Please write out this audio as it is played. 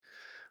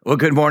Well,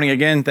 good morning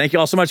again. Thank you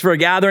all so much for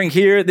gathering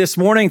here this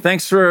morning.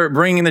 Thanks for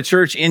bringing the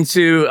church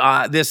into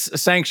this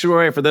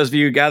sanctuary. For those of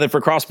you who gathered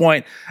for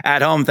Crosspoint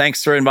at home,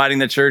 thanks for inviting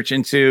the church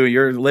into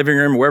your living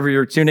room, wherever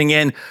you're tuning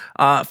in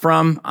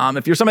from.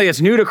 If you're somebody that's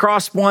new to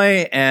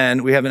Crosspoint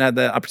and we haven't had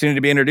the opportunity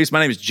to be introduced,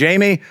 my name is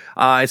Jamie.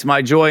 It's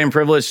my joy and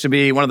privilege to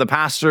be one of the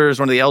pastors,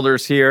 one of the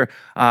elders here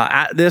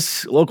at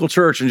this local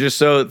church, and just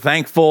so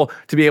thankful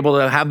to be able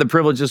to have the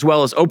privilege as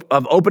well as of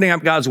opening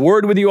up God's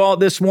Word with you all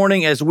this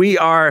morning as we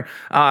are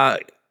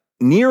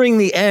nearing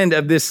the end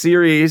of this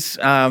series.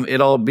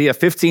 It'll be a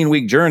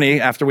 15-week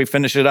journey after we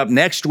finish it up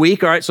next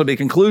week. All right, so it'll be a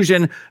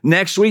conclusion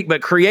next week,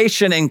 but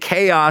creation and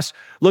chaos,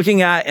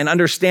 looking at and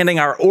understanding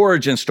our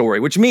origin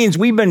story, which means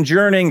we've been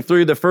journeying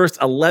through the first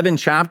 11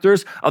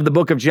 chapters of the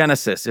book of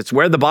Genesis. It's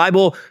where the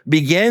Bible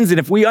begins, and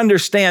if we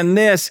understand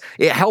this,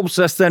 it helps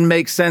us then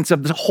make sense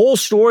of the whole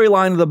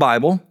storyline of the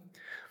Bible.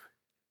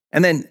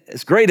 And then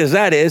as great as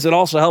that is, it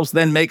also helps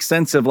then make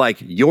sense of like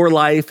your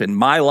life and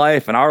my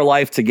life and our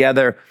life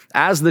together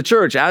as the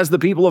church, as the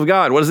people of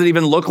God. What does it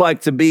even look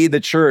like to be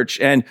the church?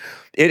 And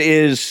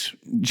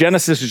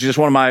Genesis is just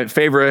one of my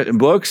favorite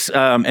books.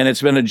 And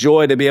it's been a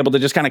joy to be able to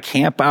just kind of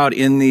camp out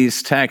in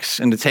these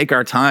texts and to take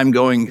our time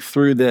going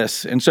through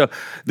this. And so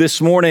this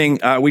morning,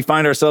 we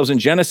find ourselves in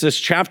Genesis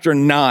chapter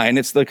 9.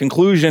 It's the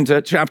conclusion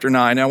to chapter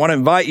 9. And I want to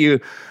invite you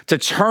to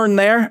turn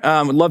there.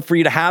 I'd love for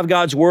you to have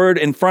God's Word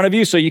in front of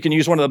you so you can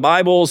use one of the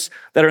Bibles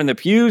that are in the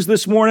pews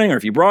this morning, or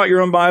if you brought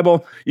your own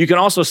Bible, you can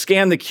also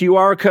scan the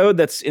QR code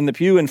that's in the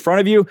pew in front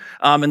of you,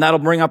 and that'll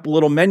bring up a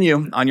little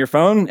menu on your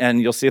phone,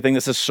 and you'll see a thing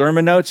that says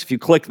sermon notes. If you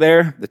click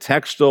there, the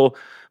text will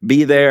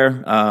be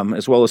there,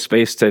 as well as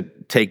space to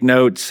take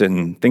notes,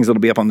 and things that'll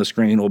be up on the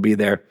screen will be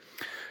there.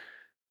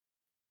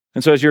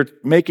 And so as you're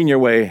making your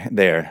way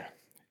there,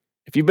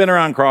 if you've been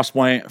around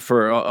Crosspoint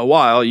for a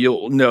while,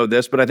 you'll know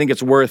this, but I think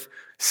it's worth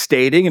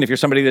stating. And if you're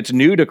somebody that's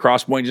new to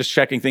Crosspoint, just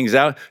checking things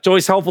out, it's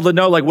always helpful to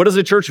know, like, what does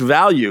the church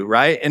value,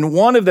 right? And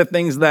one of the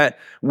things that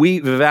we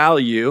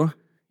value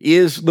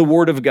is the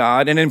Word of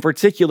God, and in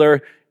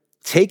particular,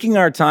 taking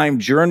our time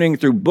journeying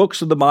through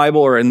books of the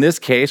Bible, or in this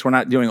case, we're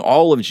not doing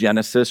all of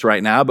Genesis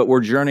right now, but we're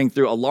journeying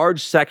through a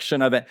large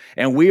section of it,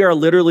 and we are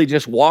literally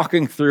just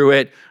walking through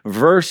it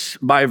verse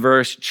by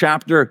verse,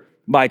 chapter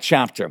by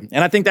chapter.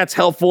 And I think that's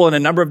helpful in a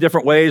number of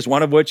different ways,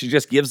 one of which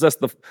just gives us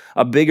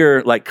a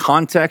bigger like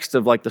context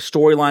of like the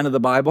storyline of the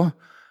Bible.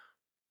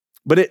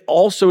 But it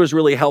also is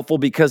really helpful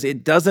because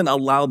it doesn't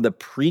allow the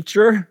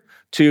preacher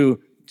to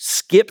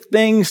skip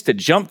things, to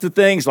jump to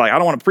things. Like, I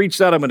don't want to preach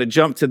that. I'm going to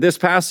jump to this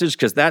passage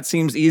because that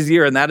seems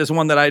easier, and that is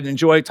one that I'd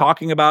enjoy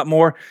talking about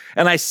more.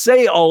 And I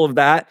say all of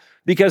that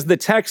because the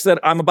text that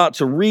I'm about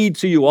to read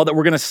to you all, that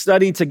we're going to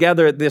study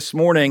together this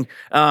morning,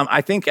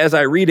 I think as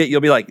I read it,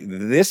 you'll be like,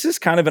 this is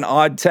kind of an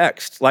odd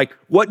text. Like,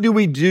 what do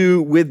we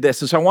do with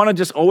this? And so I want to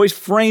just always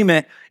frame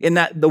it in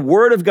that the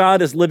Word of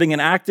God is living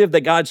and active,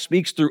 that God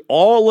speaks through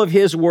all of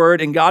His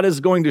Word, and God is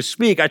going to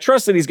speak. I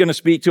trust that He's going to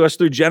speak to us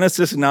through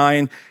Genesis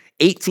 9,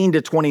 18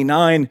 to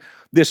 29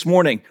 this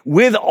morning,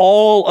 with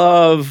all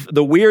of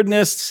the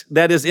weirdness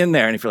that is in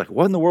there. And if you're like,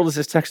 what in the world is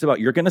this text about?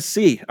 You're going to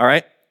see, all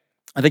right?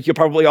 I think you'll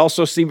probably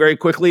also see very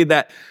quickly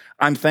that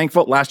I'm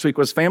thankful. Last week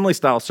was family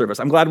style service.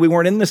 I'm glad we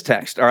weren't in this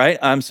text, all right?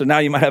 So now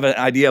you might have an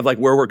idea of like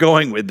where we're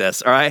going with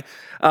this, all right?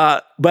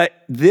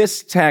 But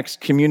this text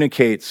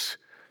communicates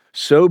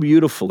so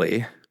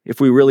beautifully,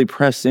 if we really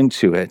press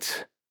into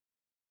it,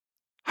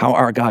 how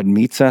our God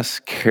meets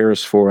us,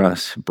 cares for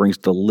us, brings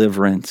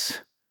deliverance,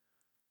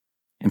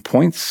 and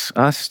points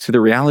us to the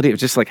reality of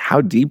just like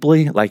how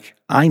deeply, like,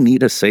 I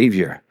need a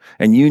Savior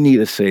and you need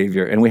a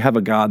Savior, and we have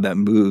a God that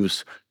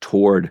moves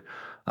toward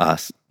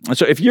us. And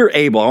so if you're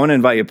able, I want to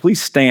invite you,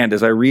 please stand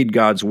as I read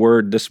God's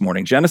Word this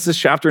morning. Genesis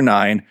chapter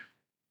 9,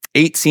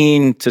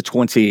 18 to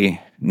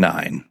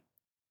 29.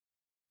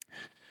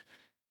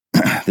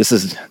 This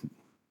is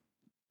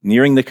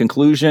nearing the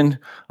conclusion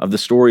of the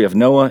story of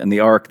Noah and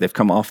the ark. They've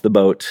come off the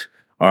boat,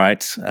 all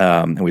right?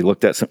 And we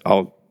looked at some,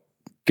 I'll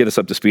get us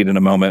up to speed in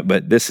a moment,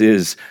 but this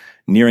is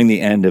nearing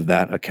the end of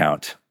that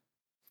account.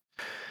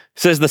 It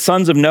says, the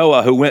sons of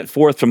Noah who went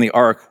forth from the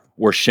ark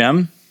were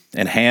Shem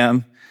and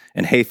Ham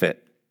and Japheth.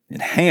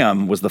 And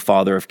Ham was the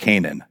father of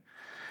Canaan.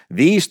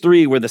 These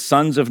three were the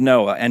sons of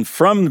Noah, and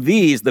from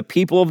these the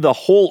people of the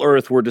whole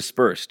earth were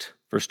dispersed.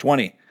 Verse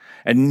 20,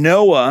 and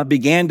Noah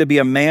began to be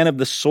a man of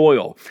the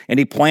soil, and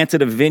he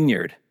planted a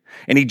vineyard.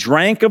 And he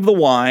drank of the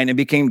wine and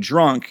became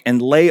drunk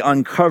and lay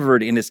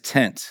uncovered in his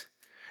tent.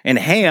 And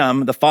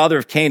Ham, the father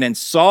of Canaan,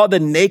 saw the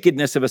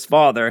nakedness of his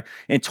father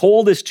and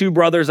told his two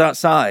brothers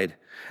outside.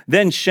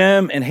 Then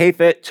Shem and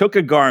Japheth took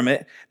a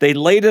garment, they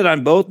laid it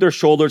on both their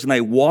shoulders, and they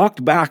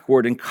walked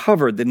backward and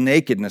covered the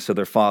nakedness of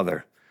their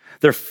father.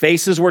 Their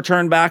faces were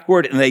turned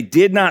backward, and they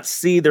did not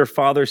see their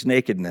father's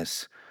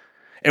nakedness.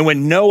 And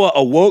when Noah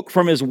awoke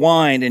from his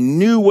wine and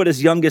knew what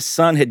his youngest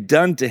son had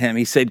done to him,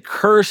 he said,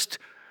 cursed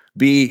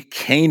be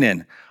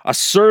Canaan. A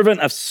servant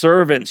of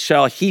servants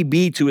shall he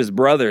be to his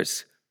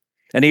brothers.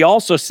 And he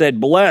also said,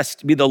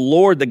 blessed be the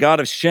Lord, the God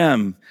of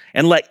Shem,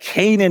 and let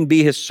Canaan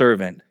be his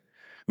servant.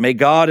 May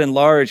God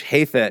enlarge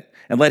Japheth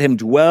and let him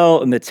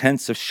dwell in the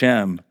tents of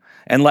Shem,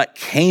 and let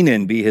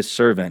Canaan be his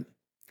servant.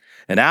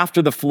 And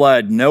after the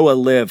flood, Noah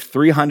lived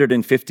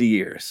 350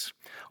 years.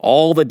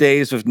 All the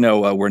days of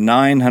Noah were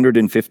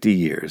 950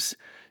 years,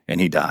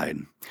 and he died.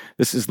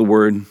 This is the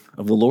word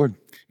of the Lord.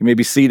 You may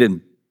be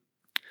seated.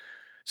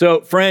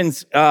 So,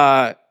 friends,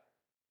 an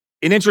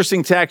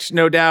interesting text,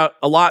 no doubt,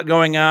 a lot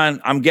going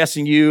on. I'm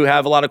guessing you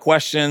have a lot of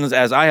questions,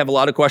 as I have a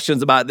lot of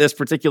questions about this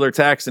particular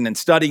text and in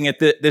studying it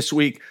this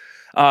week.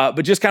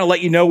 But just kind of let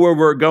you know where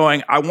we're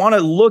going. I want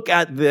to look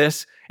at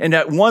this, and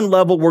at one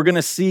level, we're going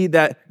to see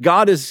that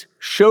God is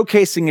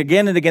showcasing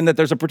again and again that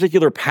there's a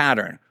particular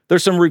pattern.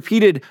 There's some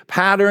repeated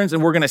patterns,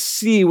 and we're going to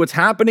see what's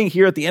happening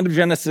here at the end of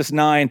Genesis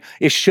 9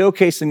 is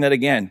showcasing that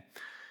again.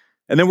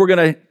 And then we're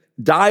going to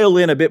dial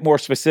in a bit more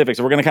specifics.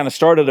 So we're going to kind of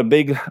start at a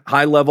big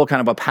high level,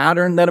 kind of a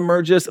pattern that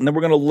emerges, and then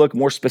we're going to look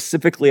more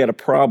specifically at a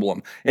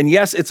problem. And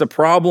yes, it's a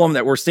problem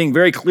that we're seeing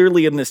very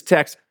clearly in this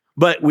text,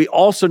 but we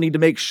also need to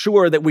make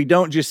sure that we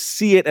don't just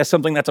see it as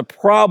something that's a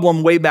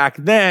problem way back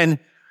then,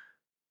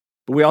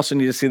 but we also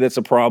need to see that's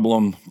a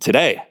problem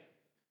today.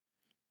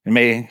 Some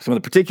of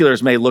the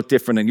particulars may look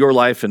different in your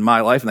life and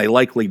my life, and they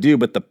likely do,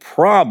 but the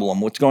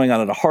problem, what's going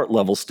on at a heart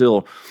level,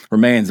 still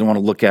remains. I want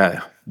to look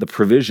at the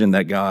provision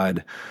that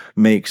God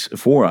makes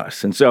for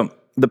us. And so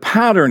the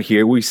pattern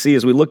here we see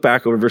as we look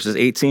back over verses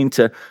 18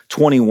 to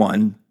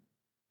 21,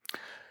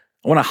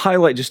 I want to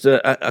highlight just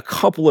a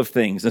couple of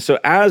things. And so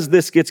as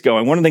this gets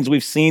going, one of the things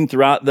we've seen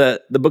throughout the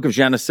book of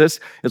Genesis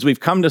is we've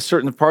come to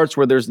certain parts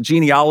where there's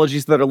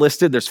genealogies that are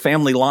listed, there's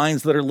family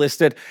lines that are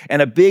listed,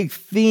 and a big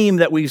theme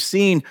that we've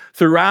seen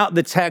throughout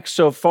the text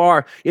so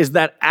far is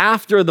that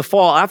after the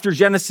fall, after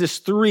Genesis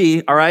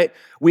 3, all right,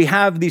 we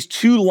have these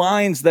two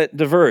lines that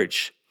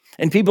diverge.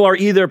 And people are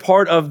either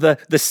part of the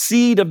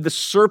seed of the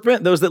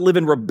serpent, those that live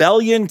in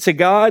rebellion to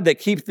God, that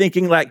keep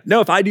thinking like, no,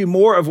 if I do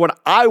more of what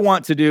I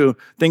want to do,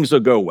 things will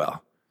go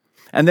well.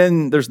 And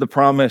then there's the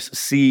promised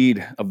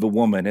seed of the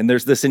woman. And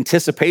there's this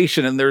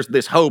anticipation and there's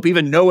this hope.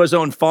 Even Noah's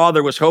own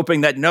father was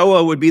hoping that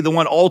Noah would be the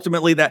one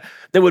ultimately that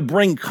would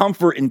bring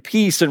comfort and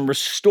peace and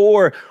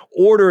restore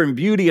order and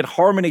beauty and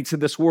harmony to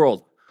this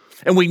world.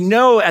 And we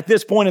know at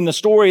this point in the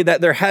story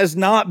that there has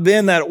not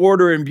been that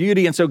order and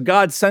beauty. And so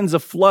God sends a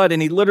flood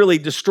and he literally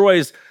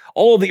destroys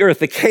all of the earth.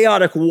 The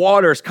chaotic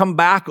waters come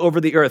back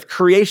over the earth.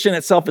 Creation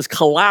itself is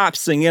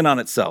collapsing in on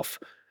itself.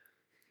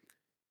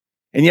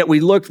 And yet we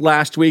looked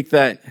last week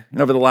and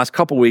over the last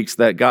couple weeks,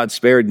 that God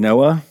spared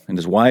Noah and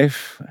his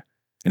wife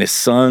and his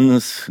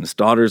sons and his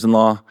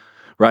daughters-in-law,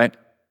 right?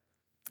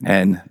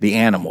 And the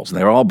animals. And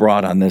they were all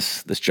brought on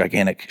this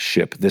gigantic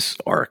ship, this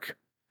ark.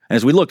 And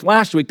as we looked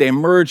last week, they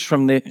emerged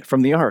from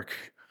the ark.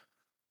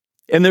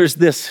 And there's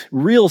this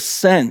real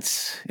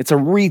sense, it's a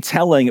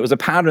retelling. It was a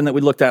pattern that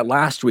we looked at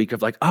last week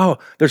of like, oh,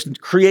 there's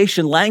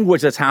creation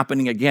language that's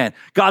happening again.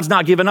 God's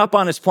not given up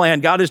on his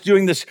plan. God is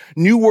doing this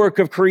new work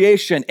of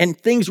creation. And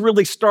things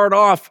really start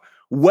off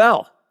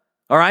well,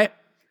 all right?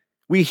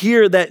 We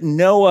hear that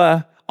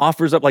Noah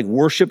offers up like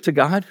worship to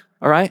God,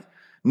 all right?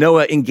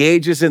 Noah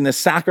engages in this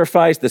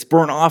sacrifice, this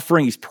burnt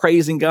offering. He's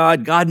praising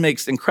God. God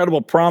makes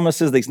incredible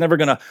promises that he's never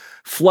going to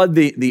flood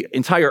the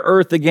entire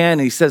earth again.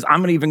 And he says,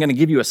 I'm even going to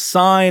give you a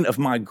sign of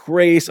my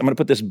grace. I'm going to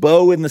put this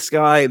bow in the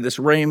sky, this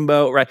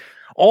rainbow, right?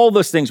 All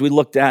those things we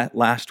looked at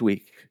last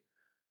week.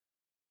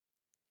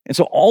 And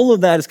so all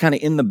of that is kind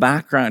of in the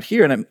background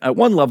here. And at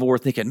one level, we're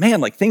thinking, man,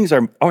 like things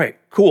are, all right,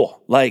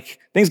 cool. Like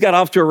things got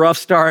off to a rough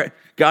start.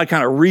 God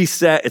kind of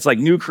reset. It's like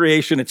new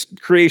creation. It's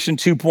creation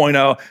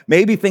 2.0.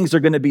 Maybe things are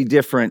going to be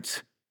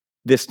different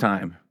this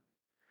time.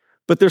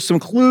 But there's some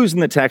clues in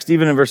the text,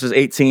 even in verses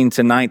 18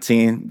 to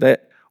 19,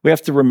 that we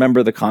have to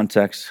remember the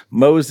context.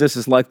 Moses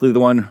is likely the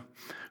one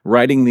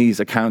writing these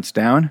accounts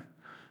down.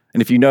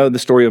 And if you know the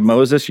story of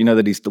Moses, you know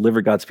that he's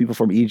delivered God's people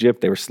from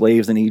Egypt. They were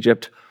slaves in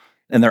Egypt.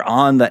 And they're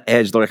on the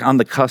edge. They're like on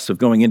the cusp of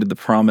going into the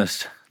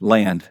promised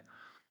land.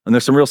 And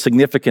there's some real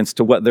significance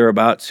to what they're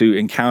about to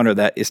encounter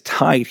that is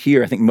tied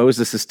here. I think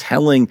Moses is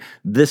telling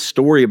this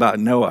story about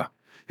Noah.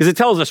 Because it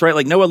tells us, right,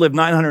 like Noah lived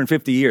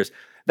 950 years.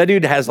 That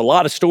dude has a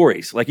lot of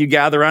stories. Like you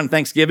gather around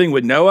Thanksgiving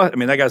with Noah, I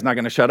mean, that guy's not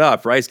going to shut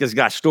up, right? Because he's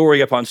got story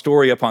upon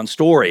story upon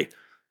story.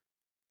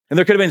 And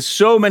there could have been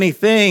so many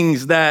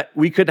things that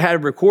we could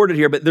have recorded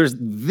here, but there's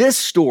this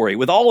story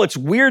with all its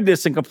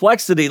weirdness and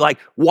complexity. Like,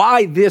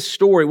 why this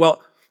story?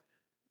 Well,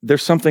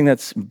 there's something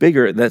that's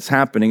bigger that's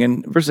happening.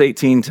 And verse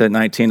 18 to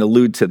 19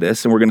 allude to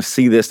this. And we're going to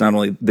see this not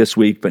only this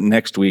week, but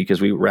next week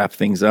as we wrap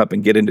things up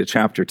and get into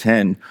chapter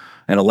 10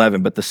 and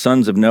 11. But the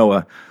sons of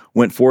Noah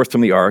went forth from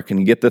the ark, and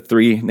you get the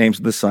three names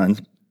of the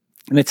sons.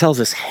 And it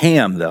tells us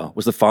Ham, though,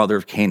 was the father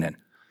of Canaan.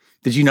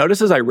 Did you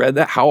notice as I read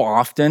that how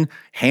often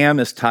Ham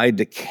is tied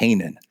to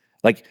Canaan?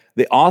 Like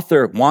the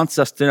author wants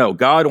us to know,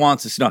 God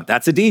wants us to know.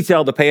 That's a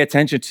detail to pay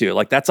attention to.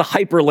 Like that's a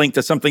hyperlink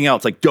to something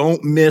else. Like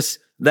don't miss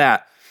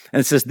that. And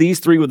it says, these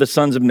three were the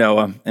sons of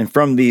Noah, and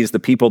from these, the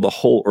people of the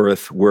whole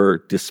earth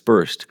were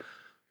dispersed.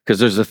 Because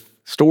there's a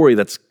story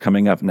that's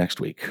coming up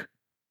next week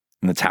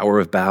in the Tower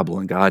of Babel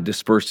and God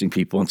dispersing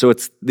people. And so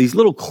it's these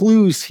little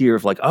clues here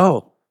of like,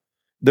 oh,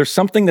 there's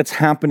something that's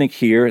happening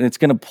here, and it's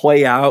going to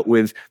play out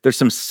there's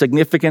some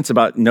significance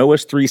about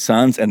Noah's 3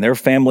 sons and their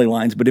family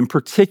lines, but in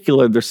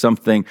particular, there's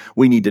something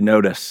we need to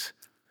notice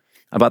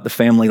about the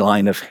family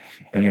line of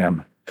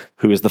Ham,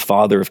 who is the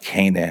father of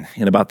Canaan,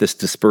 and about this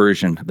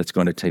dispersion that's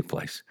going to take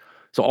place.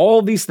 So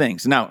all these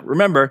things. Now,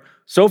 remember,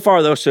 so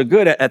far though, so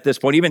good at this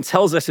point, even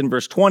tells us in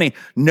verse 20,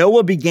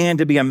 Noah began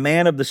to be a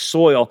man of the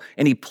soil,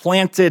 and he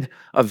planted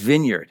a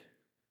vineyard.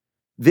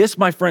 This,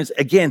 my friends,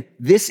 again,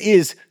 this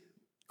is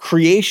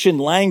creation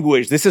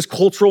language. This is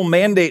cultural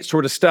mandate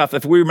sort of stuff.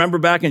 If we remember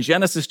back in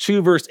Genesis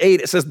 2, verse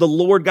 8, it says the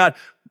Lord God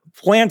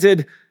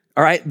planted,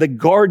 all right, the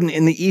garden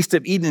in the east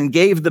of Eden and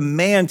gave the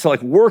man to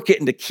work it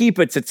and to keep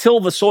it, to till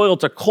the soil,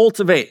 to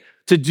cultivate,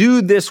 to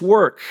do this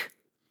work.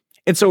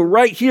 And so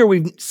right here,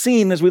 we've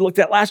seen, as we looked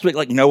at last week,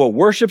 Noah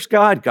worships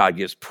God, God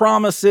gives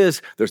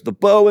promises, there's the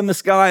bow in the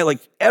sky,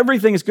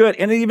 everything is good.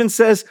 And it even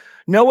says,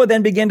 Noah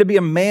then began to be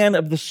a man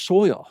of the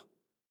soil.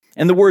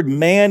 And the word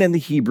man in the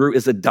Hebrew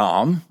is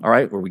Adam, all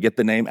right, where we get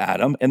the name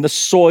Adam. And the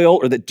soil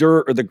or the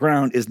dirt or the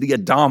ground is the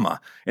Adama.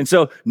 And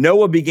so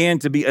Noah began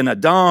to be an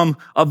Adam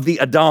of the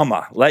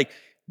Adama.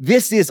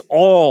 This is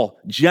all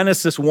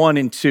Genesis 1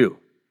 and 2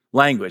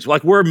 language.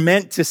 We're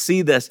meant to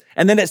see this.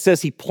 And then it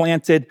says he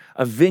planted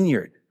a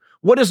vineyard.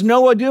 What is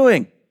Noah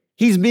doing?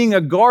 He's being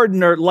a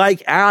gardener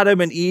like Adam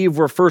and Eve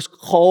were first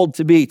called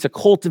to be, to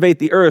cultivate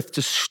the earth,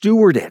 to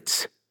steward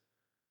it.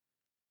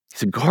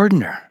 He's a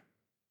gardener,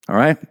 all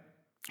right?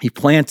 He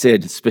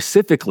planted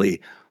specifically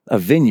a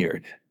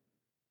vineyard.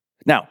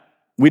 Now,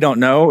 we don't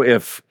know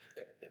if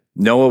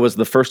Noah was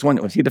the first one.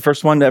 Was he the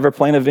first one to ever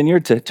plant a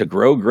vineyard, to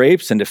grow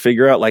grapes and to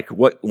figure out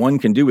what one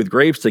can do with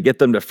grapes to get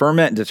them to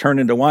ferment and to turn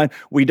into wine?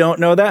 We don't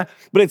know that,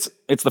 but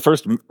it's the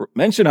first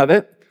mention of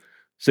it.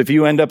 So if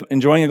you end up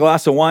enjoying a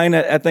glass of wine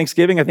at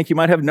Thanksgiving, I think you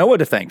might have Noah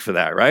to thank for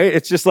that, right?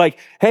 It's just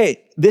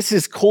hey, this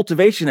is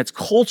cultivation. It's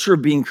culture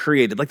being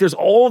created. There's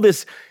all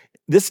this,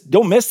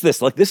 don't miss this.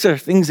 This are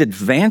things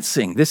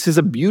advancing. This is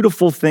a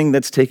beautiful thing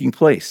that's taking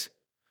place.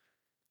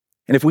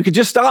 And if we could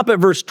just stop at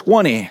verse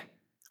 20,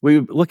 we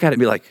would look at it and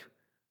be like,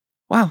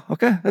 wow,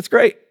 okay, that's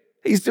great.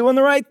 He's doing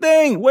the right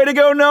thing. Way to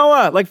go,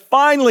 Noah.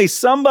 Finally,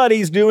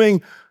 somebody's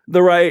doing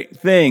the right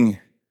thing.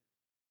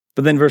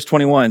 But then verse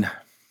 21,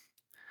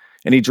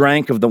 and he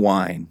drank of the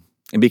wine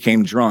and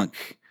became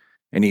drunk,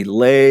 and he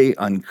lay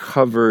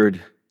uncovered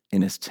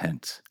in his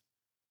tent.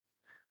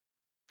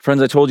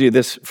 Friends, I told you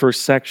this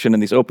first section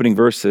in these opening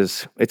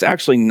verses, it's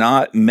actually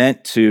not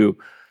meant to,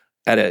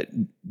 at a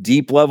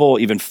deep level,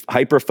 even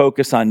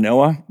hyper-focus on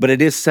Noah, but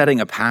it is setting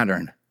a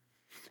pattern.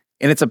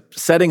 And it's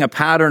setting a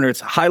pattern, or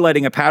it's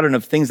highlighting a pattern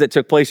of things that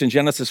took place in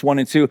Genesis 1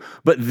 and 2.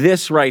 But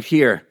this right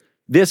here,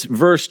 this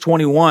verse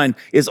 21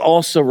 is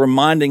also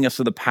reminding us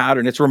of the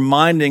pattern. It's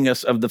reminding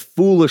us of the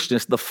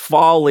foolishness, the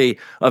folly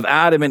of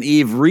Adam and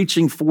Eve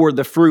reaching for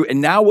the fruit. And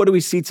now what do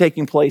we see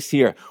taking place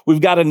here? We've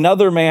got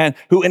another man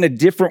who in a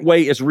different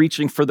way is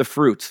reaching for the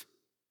fruit.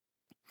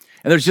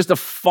 And there's just a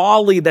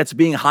folly that's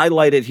being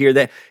highlighted here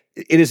that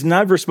it is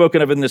never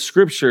spoken of in the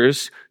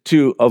scriptures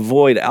to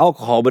avoid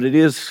alcohol, but it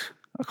is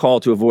a call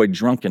to avoid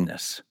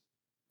drunkenness.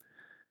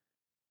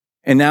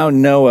 And now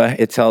Noah,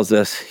 it tells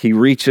us, he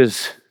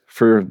reaches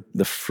for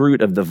the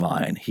fruit of the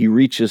vine. He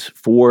reaches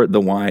for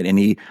the wine and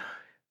he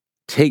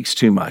takes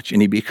too much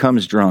and he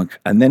becomes drunk.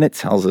 And then it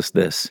tells us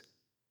this.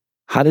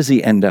 How does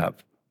he end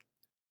up?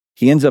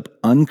 He ends up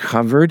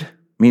uncovered,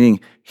 meaning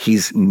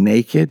he's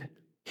naked,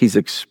 he's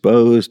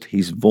exposed,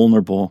 he's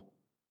vulnerable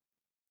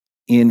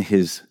in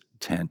his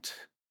tent.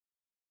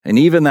 And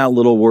even that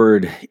little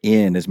word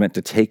 "in" is meant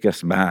to take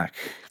us back.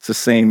 It's the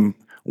same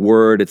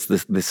word, it's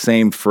the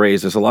same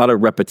phrase. There's a lot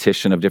of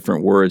repetition of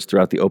different words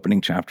throughout the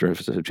opening chapter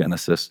of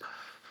Genesis.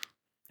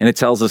 And it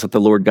tells us that the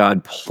Lord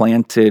God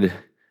planted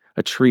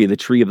a tree, the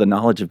tree of the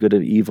knowledge of good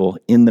and evil,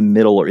 in the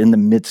middle or in the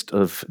midst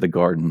of the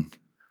garden.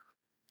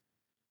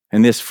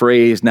 And this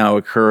phrase now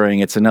occurring,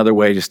 it's another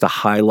way just to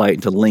highlight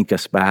and to link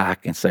us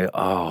back and say,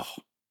 oh,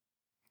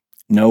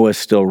 Noah's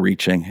still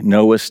reaching,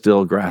 Noah's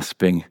still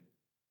grasping.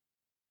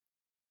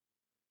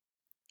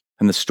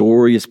 And the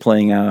story is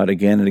playing out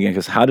again and again,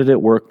 because how did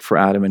it work for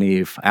Adam and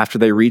Eve after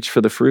they reached for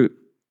the fruit?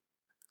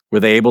 Were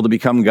they able to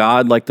become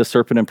God like the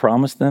serpent had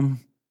promised them?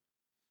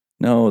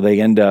 No,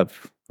 they end up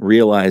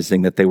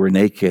realizing that they were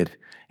naked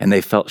and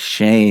they felt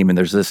shame, and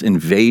there's this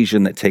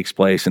invasion that takes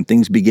place and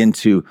things begin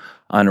to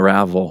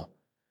unravel.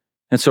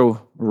 And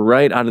so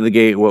right out of the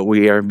gate, what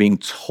we are being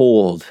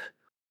told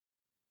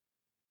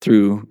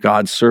through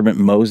God's servant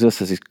Moses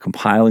as he's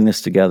compiling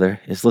this together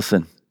is,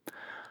 listen,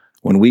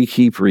 when we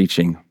keep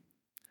reaching,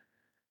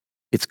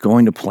 it's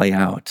going to play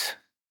out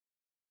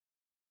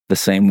the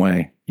same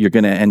way. You're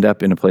going to end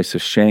up in a place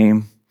of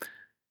shame.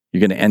 You're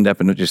going to end up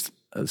in just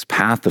this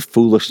path of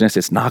foolishness.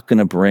 It's not going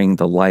to bring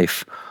the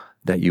life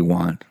that you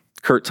want.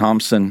 Kurt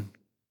Thompson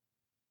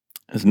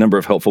has a number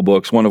of helpful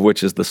books, one of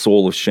which is The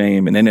Soul of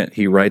Shame. And in it,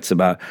 he writes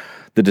about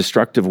the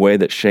destructive way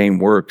that shame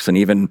works and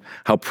even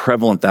how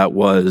prevalent that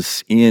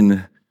was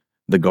in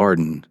the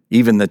garden.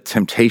 Even the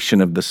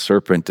temptation of the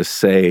serpent to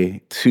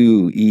say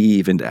to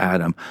Eve and to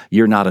Adam,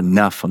 you're not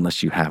enough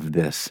unless you have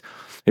this.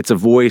 It's a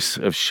voice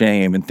of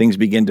shame, and things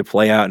begin to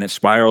play out, and it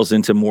spirals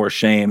into more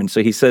shame. And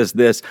so he says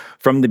this,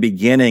 from the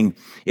beginning,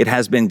 it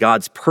has been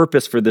God's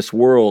purpose for this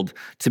world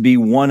to be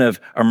one of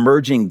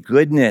emerging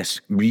goodness,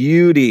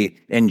 beauty,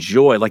 and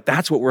joy. Like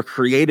that's what we're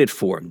created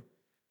for.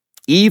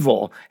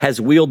 Evil has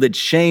wielded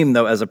shame,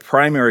 though, as a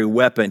primary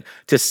weapon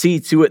to see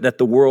to it that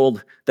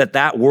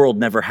that world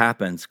never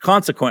happens.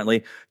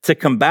 Consequently, to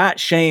combat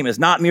shame is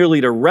not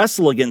merely to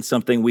wrestle against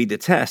something we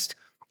detest.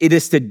 It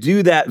is to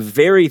do that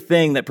very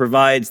thing that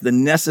provides the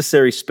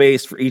necessary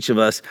space for each of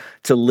us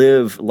to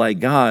live like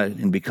God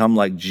and become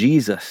like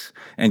Jesus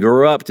and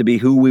grow up to be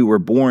who we were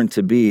born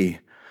to be.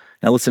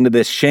 Now listen to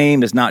this.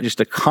 Shame is not just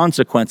a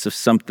consequence of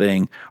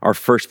something our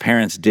first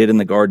parents did in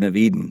the Garden of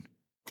Eden.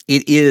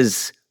 It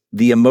is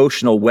the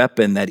emotional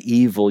weapon that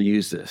evil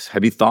uses.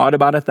 Have you thought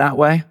about it that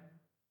way?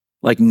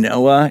 Like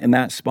Noah in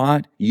that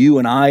spot, you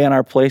and I in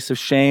our place of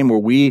shame where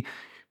we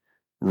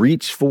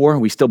reach for,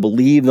 we still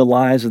believe the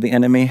lies of the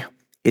enemy.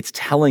 It's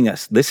telling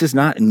us this is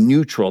not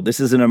neutral.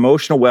 This is an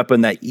emotional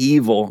weapon that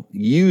evil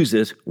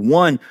uses,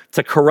 one,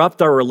 to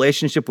corrupt our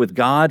relationship with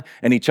God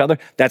and each other.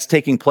 That's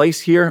taking place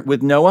here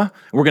with Noah.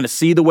 We're going to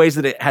see the ways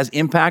that it has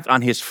impact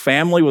on his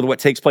family with what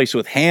takes place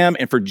with Ham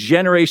and for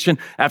generation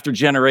after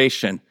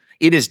generation.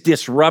 It is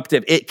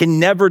disruptive. It can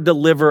never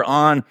deliver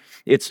on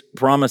its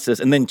promises.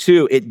 And then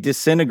two, it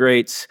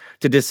disintegrates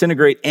to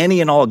disintegrate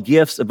any and all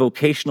gifts of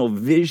vocational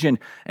vision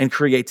and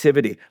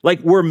creativity. Like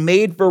we're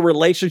made for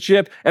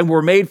relationship and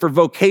we're made for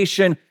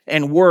vocation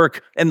and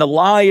work, and the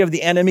lie of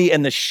the enemy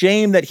and the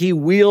shame that he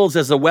wields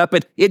as a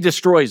weapon, it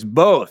destroys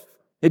both.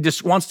 It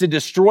just wants to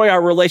destroy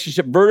our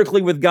relationship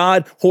vertically with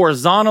God,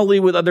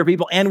 horizontally with other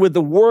people, and with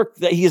the work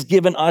that he has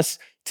given us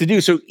to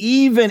do. So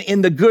even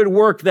in the good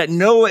work that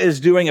Noah is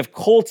doing of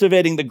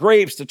cultivating the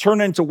grapes to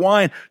turn into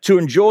wine, to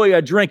enjoy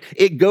a drink,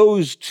 it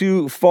goes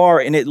too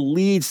far and it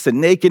leads to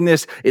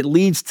nakedness. It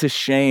leads to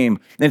shame.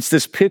 And it's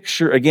this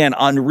picture, again,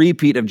 on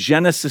repeat of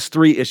Genesis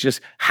 3 is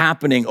just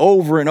happening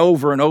over and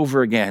over and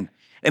over again.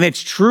 And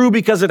it's true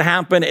because it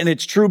happened, and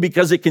it's true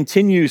because it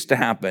continues to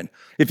happen.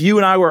 If you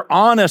and I were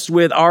honest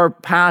with our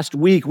past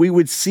week, we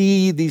would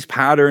see these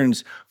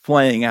patterns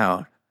playing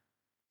out.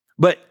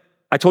 But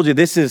I told you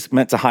this is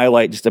meant to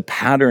highlight just a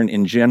pattern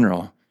in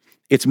general.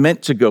 It's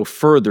meant to go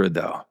further,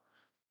 though.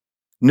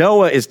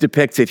 Noah is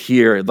depicted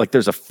here like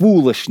there's a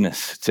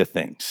foolishness to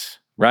things,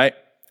 right?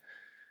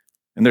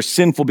 And there's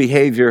sinful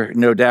behavior,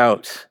 no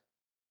doubt.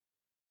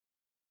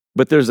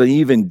 But there's an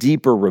even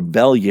deeper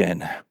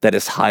rebellion that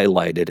is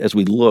highlighted as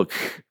we look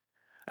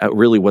at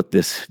really what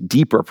this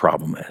deeper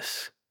problem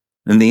is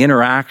and the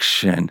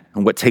interaction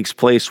and what takes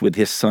place with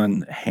his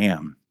son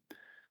Ham.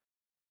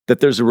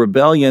 That there's a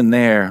rebellion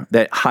there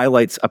that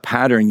highlights a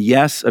pattern,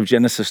 yes, of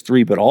Genesis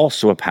 3, but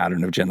also a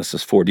pattern of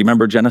Genesis 4. Do you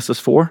remember Genesis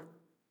 4?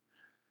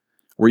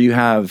 Where you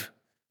have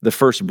the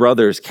first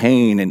brothers,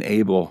 Cain and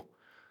Abel.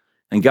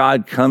 And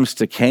God comes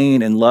to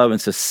Cain in love and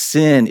says,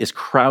 sin is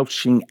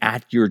crouching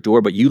at your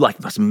door, but you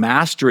must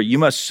master it. You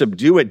must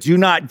subdue it. Do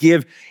not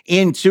give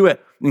in to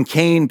it. And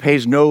Cain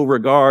pays no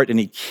regard and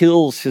he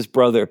kills his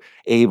brother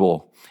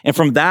Abel. And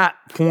from that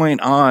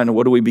point on,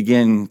 what do we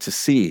begin to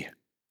see?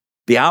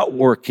 The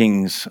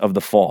outworkings of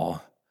the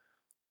fall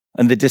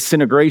and the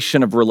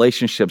disintegration of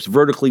relationships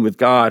vertically with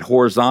God,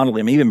 horizontally.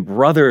 I mean, even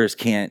brothers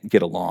can't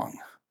get along.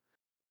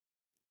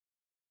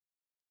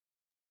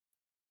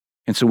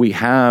 And so we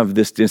have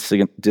this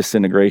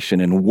disintegration,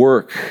 and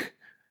work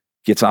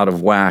gets out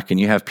of whack, and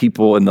you have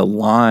people in the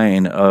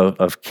line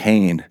of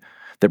Cain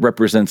that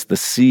represents the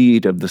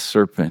seed of the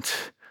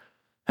serpent.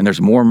 And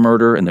there's more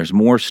murder, and there's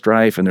more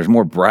strife, and there's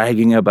more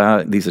bragging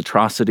about these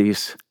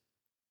atrocities.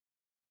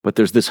 But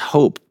there's this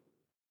hope.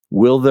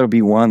 Will there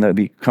be one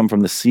that come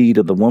from the seed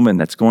of the woman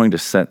that's going to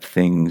set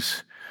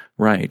things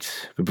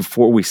right? But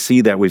before we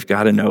see that, we've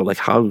got to know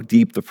how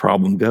deep the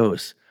problem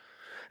goes.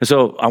 And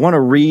so I want to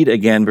read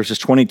again verses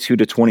 22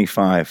 to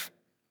 25.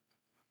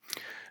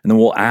 And then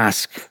we'll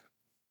ask,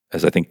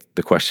 as I think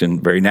the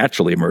question very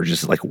naturally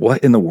emerges,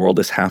 what in the world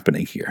is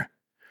happening here?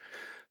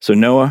 So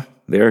Noah,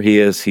 there he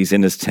is. He's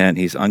in his tent.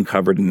 He's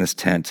uncovered in this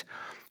tent.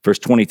 Verse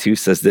 22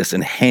 says this,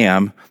 and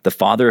Ham, the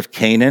father of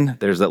Canaan,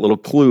 there's that little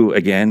clue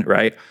again,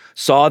 right?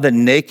 Saw the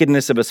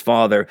nakedness of his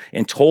father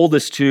and told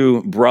his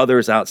two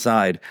brothers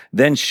outside.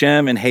 Then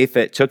Shem and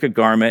Japheth took a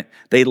garment.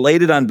 They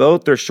laid it on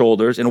both their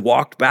shoulders and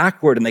walked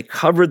backward, and they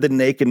covered the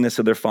nakedness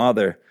of their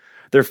father.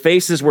 Their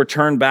faces were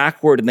turned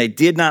backward, and they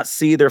did not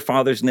see their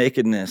father's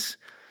nakedness.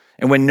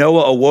 And when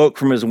Noah awoke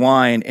from his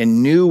wine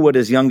and knew what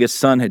his youngest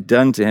son had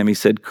done to him, he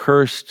said,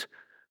 cursed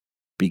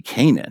be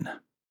Canaan.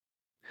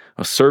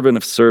 A servant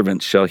of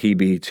servants shall he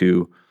be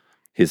to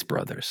his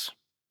brothers.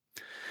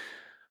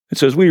 And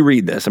so as we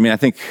read this, I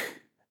think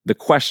the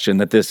question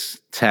that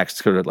this text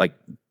sort of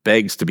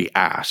begs to be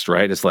asked,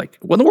 right? Is what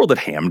in the world did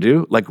Ham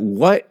do?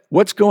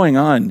 What's going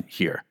on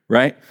here,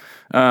 right?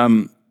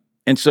 And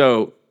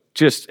so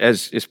just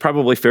as is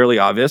probably fairly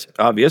obvious,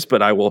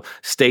 but I will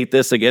state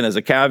this again as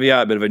a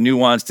caveat, a bit of a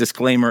nuanced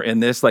disclaimer in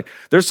this. Like,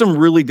 there's some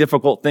really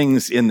difficult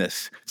things in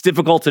this. It's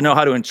difficult to know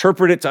how to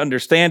interpret it, to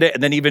understand it,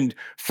 and then even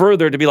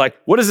further to be like,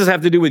 what does this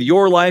have to do with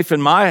your life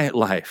and my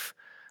life?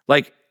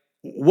 Like,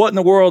 what in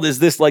the world is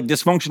this like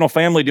dysfunctional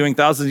family doing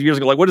thousands of years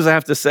ago? Like, what does it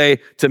have to say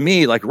to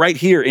me, like right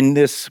here in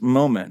this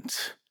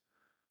moment?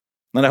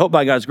 And I hope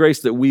by God's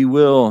grace that we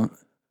will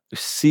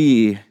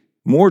see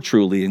more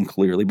truly and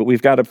clearly, but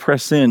we've got to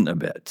press in a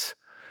bit.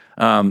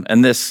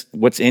 And this,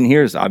 what's in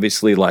here is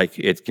obviously like,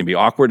 it can be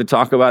awkward to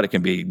talk about. It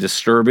can be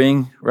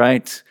disturbing,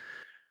 right?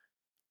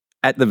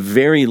 At the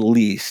very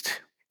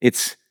least,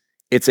 it's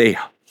a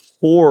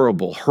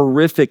horrible,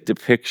 horrific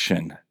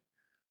depiction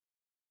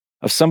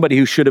of somebody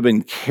who should have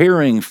been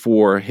caring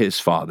for his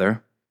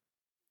father,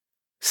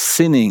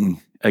 sinning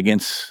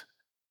against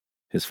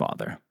his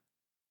father.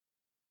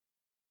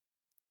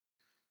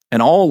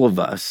 And all of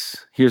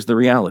us, here's the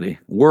reality,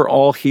 we're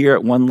all here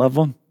at one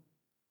level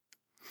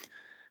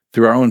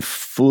through our own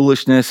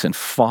foolishness and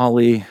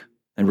folly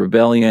and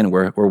rebellion,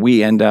 where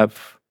we end up,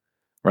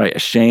 right,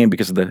 ashamed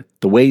because of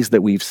the ways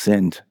that we've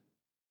sinned.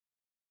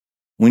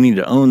 We need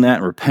to own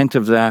that, repent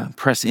of that,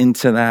 press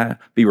into that,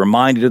 be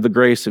reminded of the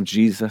grace of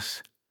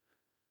Jesus.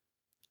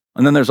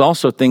 And then there's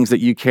also things that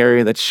you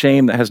carry, that's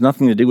shame that has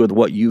nothing to do with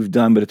what you've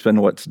done, but it's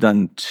been what's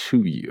done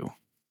to you.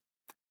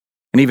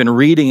 And even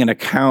reading an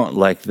account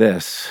like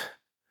this,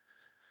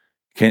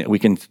 we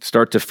can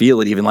start to feel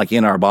it even like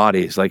in our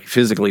bodies, like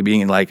physically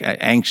being like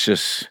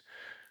anxious,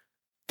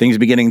 things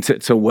beginning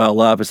to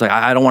well up. It's like,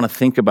 I don't want to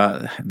think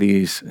about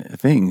these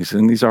things.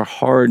 And these are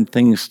hard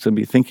things to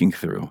be thinking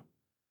through.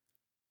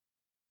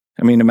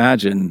 I mean,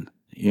 imagine,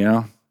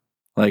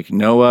 like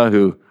Noah,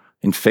 who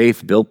in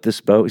faith built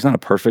this boat. He's not a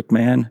perfect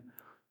man,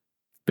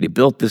 but he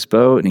built this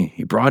boat and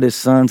he brought his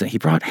sons and he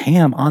brought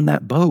Ham on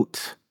that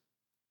boat.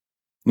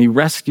 And he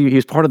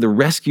was part of the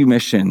rescue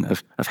mission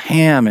of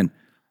Ham and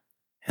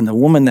the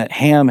woman that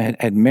Ham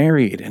had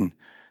married. And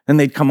then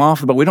they'd come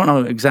off, but we don't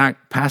know the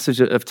exact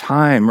passage of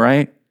time,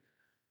 right?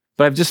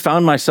 But I've just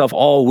found myself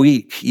all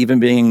week even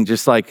being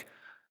just like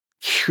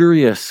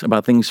curious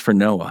about things for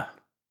Noah.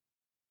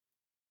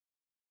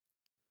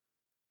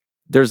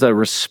 There's a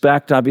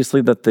respect,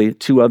 obviously, that the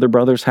two other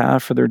brothers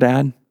have for their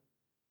dad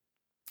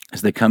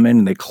as they come in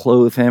and they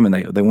clothe him and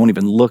they won't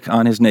even look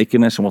on his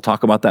nakedness. And we'll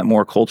talk about that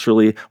more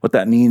culturally, what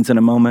that means in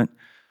a moment.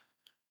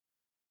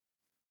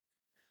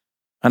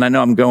 And I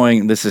know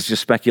this is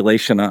just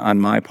speculation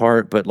on my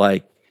part, but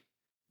like,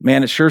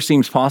 man, it sure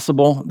seems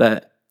possible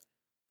that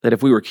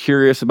if we were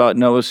curious about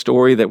Noah's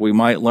story, that we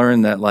might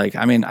learn that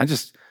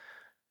there's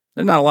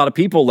not a lot of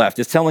people left.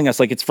 It's telling us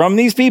like, it's from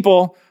these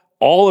people,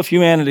 all of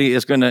humanity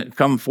is going to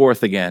come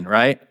forth again,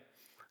 right?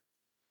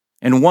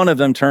 And one of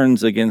them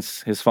turns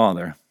against his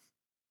father,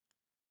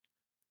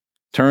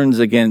 turns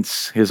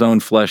against his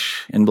own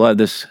flesh and blood.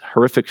 This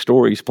horrific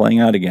story is playing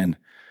out again.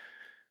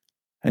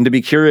 And to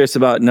be curious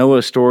about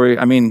Noah's story,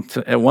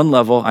 at one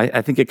level,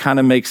 I think it kind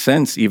of makes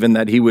sense even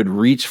that he would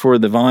reach for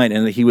the vine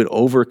and that he would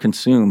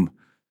overconsume.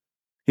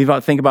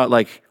 Think about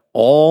like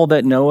all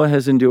that Noah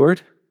has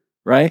endured,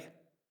 right?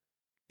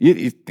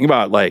 You think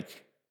about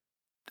like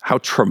how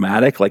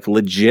traumatic, like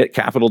legit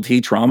capital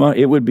T trauma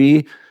it would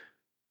be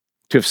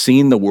to have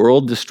seen the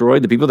world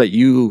destroyed, the people that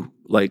you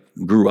like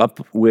grew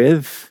up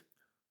with.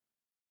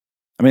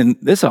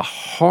 This is a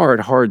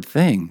hard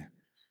thing.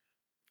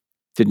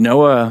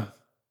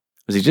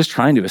 Was he just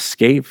trying to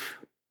escape?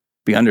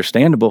 Be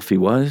understandable if he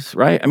was,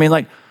 right?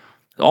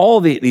 All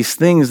these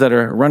things that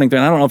are running through,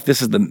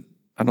 and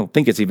I don't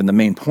think it's even the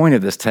main point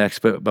of this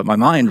text, but my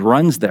mind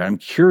runs there. I'm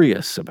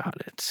curious about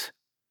it.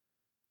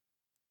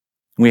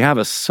 We have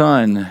a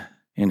son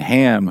in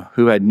Ham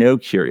who had no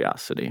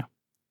curiosity,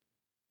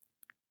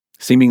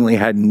 seemingly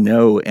had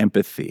no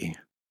empathy,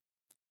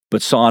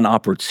 but saw an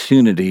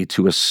opportunity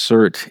to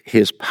assert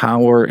his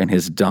power and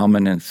his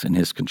dominance and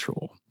his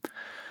control.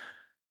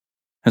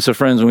 And so,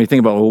 friends, when we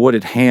think about, what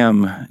did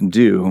Ham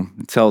do?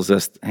 It tells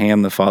us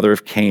Ham, the father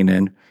of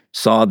Canaan,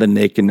 saw the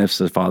nakedness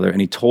of the father,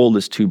 and he told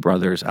his two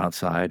brothers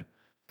outside.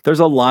 There's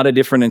a lot of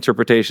different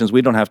interpretations.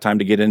 We don't have time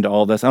to get into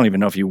all this. I don't even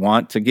know if you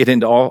want to get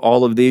into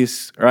all of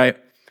these, right?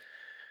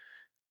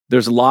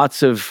 There's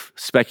lots of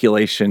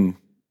speculation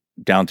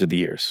down through the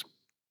years.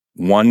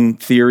 One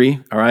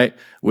theory, all right,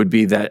 would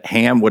be that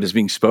Ham, what is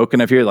being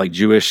spoken of here, like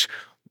Jewish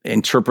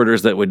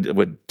interpreters that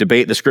would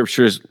debate the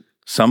scriptures,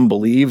 some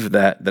believe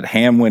that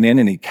Ham went in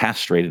and he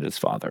castrated his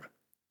father.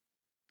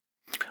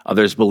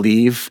 Others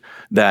believe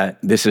that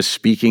this is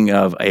speaking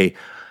of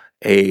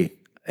an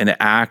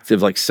act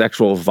of like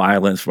sexual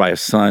violence by a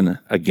son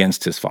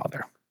against his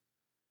father.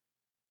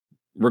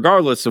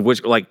 Regardless of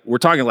which, like, we're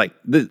talking like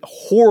the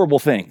horrible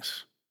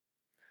things.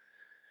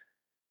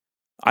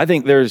 I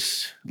think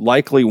there's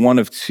likely one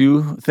of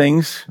two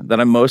things that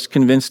I'm most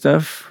convinced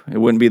of. It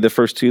wouldn't be the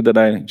first two that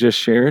I just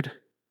shared.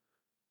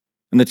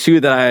 And the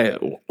two that I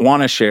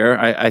want to share,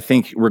 I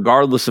think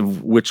regardless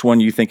of which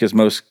one you think is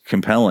most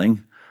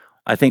compelling,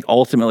 I think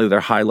ultimately they're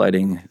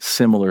highlighting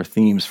similar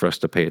themes for us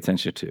to pay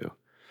attention to.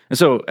 And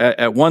so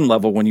at one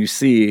level, when you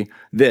see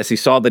this, he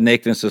saw the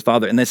nakedness of his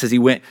father, and then it says he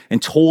went and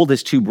told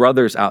his two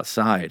brothers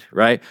outside,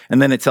 right?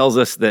 And then it tells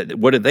us that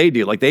what did they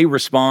do? Like they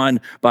respond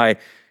by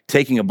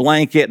taking a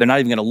blanket. They're not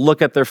even going to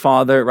look at their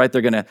father, right?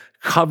 They're going to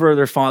cover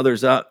their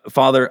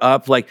father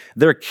up. Like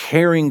they're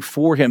caring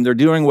for him. They're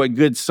doing what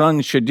good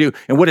sons should do.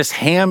 And what is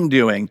Ham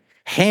doing?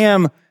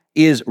 Ham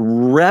is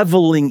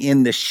reveling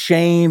in the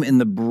shame and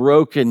the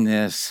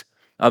brokenness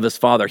of his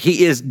father.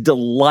 He is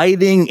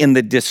delighting in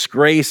the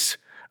disgrace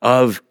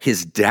of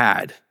his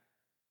dad.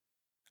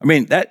 I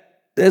mean, that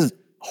is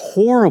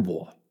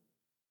horrible.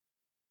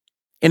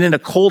 And in a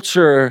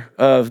culture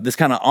of this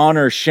kind of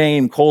honor,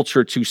 shame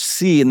culture, to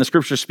see, and the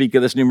scriptures speak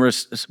of this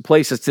numerous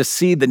places, to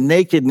see the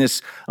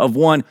nakedness of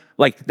one,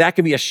 like that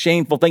could be a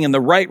shameful thing. And the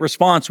right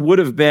response would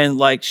have been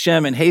like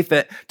Shem and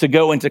Japheth to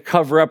go and to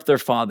cover up their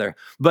father.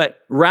 But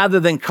rather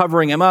than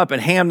covering him up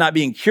and Ham not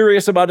being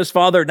curious about his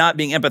father, not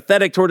being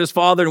empathetic toward his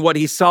father and what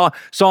he saw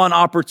an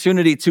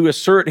opportunity to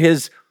assert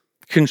his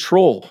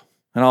control.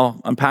 And I'll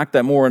unpack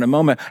that more in a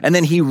moment. And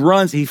then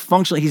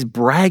he's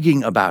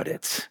bragging about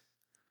it.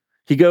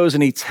 He goes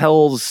and he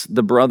tells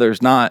the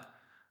brothers not,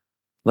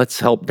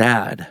 let's help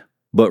dad,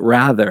 but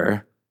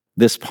rather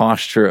this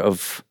posture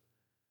of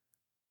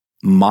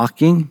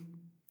mocking,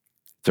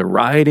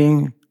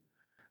 deriding,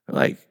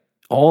 like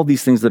all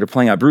these things that are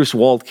playing out. Bruce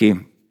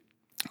Waltke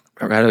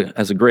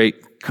has a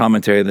great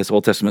commentary, this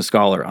Old Testament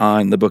scholar,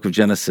 on the book of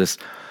Genesis.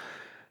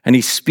 And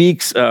he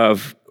speaks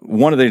of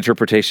one of the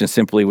interpretations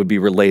simply would be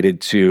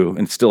related to,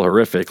 and still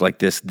horrific, like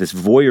this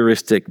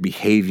voyeuristic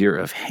behavior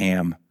of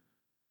Ham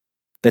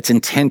that's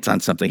intent on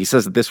something. He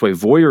says it this way: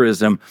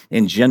 voyeurism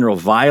in general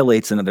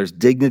violates another's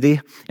dignity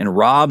and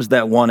robs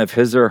that one of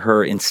his or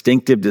her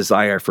instinctive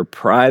desire for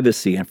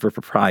privacy and for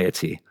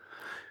propriety.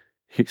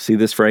 You see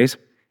this phrase?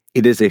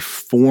 It is a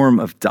form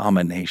of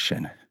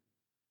domination.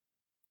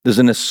 There's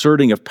an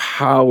asserting of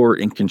power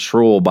and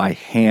control by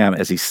Ham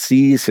as he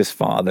sees his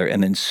father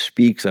and then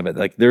speaks of it.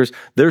 Like there's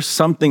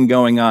something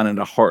going on at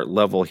a heart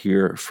level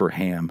here for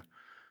Ham.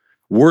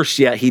 Worse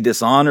yet, he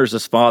dishonors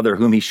his father,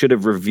 whom he should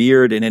have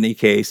revered in any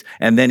case,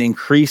 and then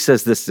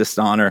increases this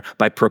dishonor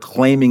by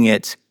proclaiming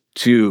it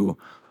to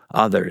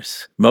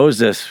others.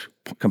 Moses,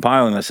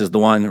 compiling this, is the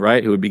one,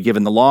 right, who would be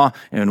given the law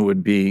and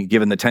would be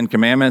given the 10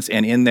 commandments,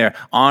 and in there,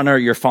 honor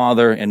your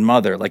father and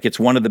mother. Like it's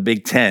one of the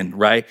big 10,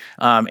 right?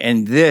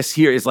 And this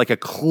here is like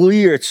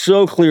it's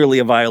so clearly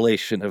a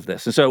violation of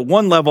this. And so at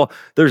one level,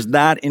 there's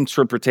that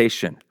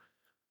interpretation.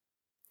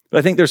 But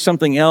I think there's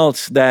something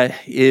else that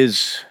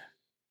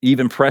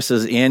even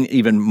presses in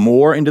even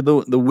more into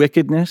the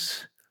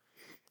wickedness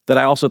that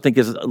I also think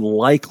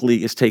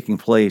is taking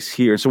place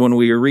here. So when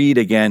we read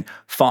again,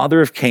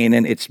 father of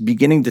Canaan, it's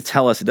beginning to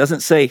tell us, it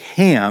doesn't say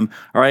Ham,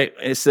 all right?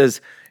 It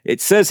says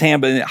Ham,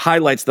 but it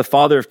highlights the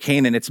father of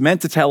Canaan. It's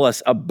meant to tell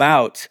us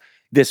about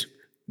this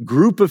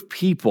group of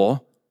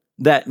people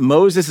that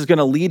Moses is going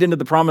to lead into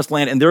the promised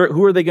land. And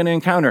who are they going to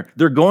encounter?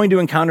 They're going to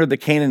encounter the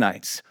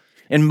Canaanites.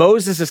 And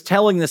Moses is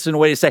telling this in a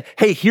way to say,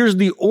 hey, here's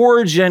the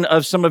origin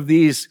of some of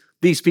these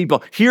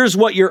people. Here's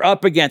what you're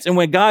up against. And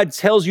when God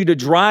tells you to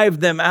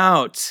drive them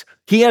out,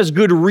 he has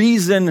good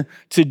reason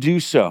to do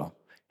so.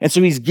 And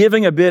so he's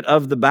giving a bit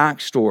of the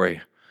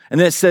backstory. And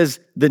then it says,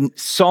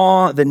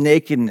 saw the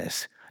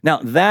nakedness. Now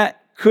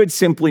that could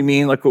simply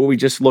mean, like what we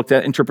just looked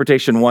at,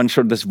 interpretation one,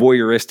 sort of this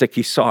voyeuristic,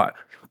 he saw it.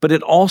 But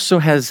it also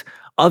has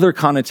other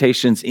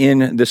connotations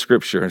in the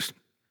scriptures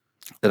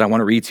that I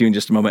want to read to you in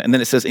just a moment. And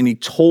then it says, and he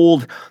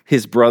told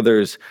his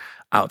brothers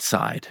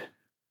outside.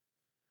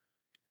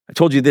 I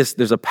told you this,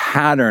 there's a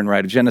pattern,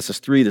 right, of Genesis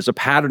 3. There's a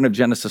pattern of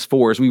Genesis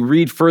 4. As we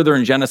read further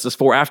in Genesis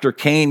 4, after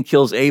Cain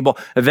kills Abel,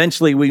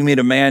 eventually we meet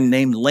a man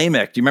named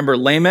Lamech. Do you remember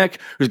Lamech,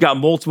 who's got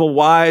multiple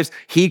wives?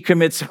 He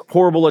commits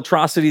horrible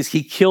atrocities.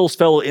 He kills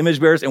fellow image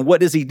bearers. And what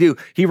does he do?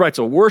 He writes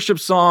a worship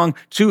song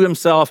to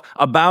himself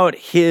about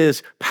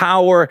his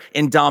power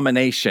and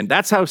domination.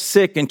 That's how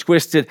sick and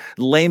twisted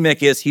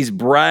Lamech is. He's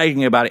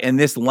bragging about it. And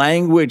this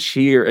language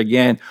here,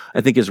 again, I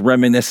think is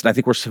reminiscent. I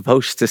think we're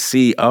supposed to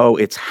see,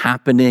 it's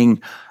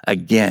happening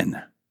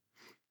again.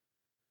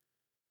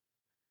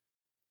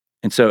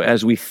 And so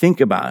as we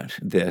think about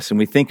this, and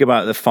we think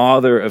about the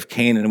father of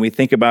Canaan, and we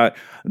think about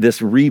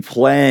this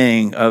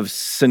replaying of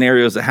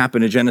scenarios that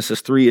happen in Genesis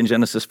 3 and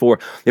Genesis 4,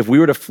 if we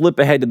were to flip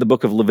ahead to the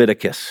book of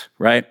Leviticus,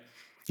 right?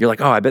 You're like,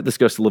 I bet this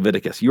goes to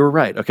Leviticus. You were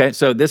right, okay?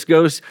 So this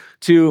goes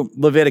to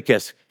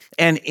Leviticus.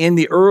 And in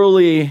the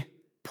early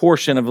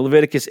portion of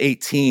Leviticus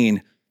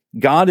 18,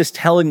 God is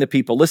telling the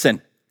people,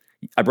 listen,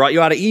 I brought you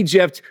out of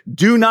Egypt.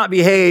 Do not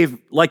behave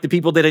like the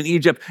people did in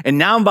Egypt. And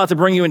now I'm about to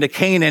bring you into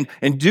Canaan,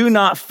 and do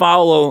not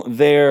follow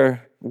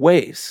their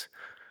ways.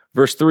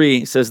 Verse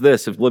 3 says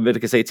this of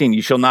Leviticus 18,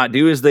 you shall not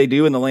do as they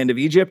do in the land of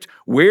Egypt,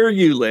 where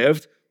you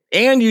lived,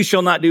 and you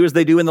shall not do as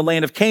they do in the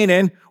land of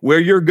Canaan, where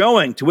you're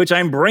going, to which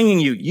I'm bringing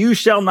you. You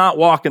shall not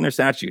walk in their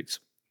statutes.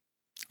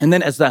 And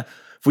then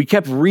if we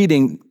kept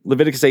reading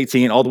Leviticus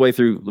 18 all the way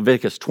through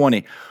Leviticus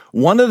 20,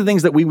 one of the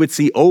things that we would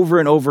see over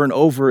and over and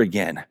over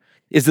again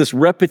is this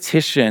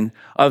repetition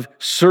of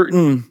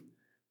certain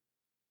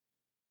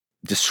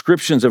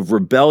descriptions of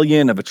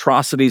rebellion, of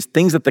atrocities,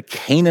 things that the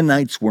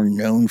Canaanites were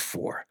known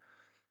for.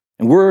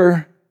 And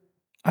we're,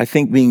 I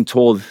think, being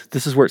told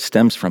this is where it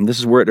stems from. This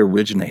is where it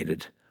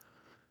originated.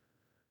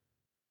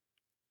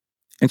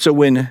 And so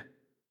when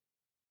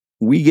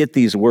we get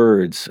these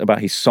words about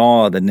he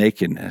saw the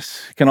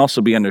nakedness, it can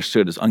also be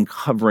understood as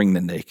uncovering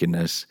the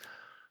nakedness.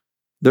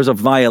 There's a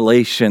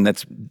violation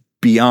that's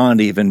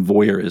beyond even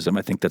voyeurism,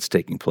 I think, that's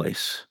taking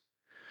place.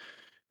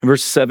 In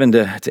verse 7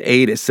 to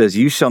 8, it says,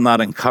 "You shall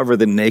not uncover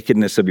the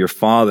nakedness of your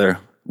father,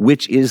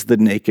 which is the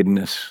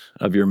nakedness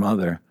of your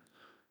mother.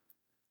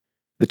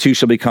 The two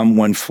shall become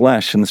one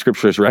flesh," and the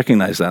scriptures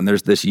recognize that. And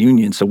there's this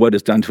union. So what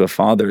is done to a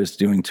father is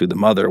doing to the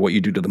mother. What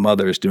you do to the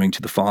mother is doing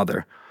to the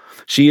father.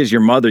 "She is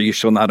your mother. You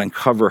shall not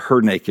uncover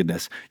her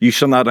nakedness. You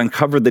shall not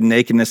uncover the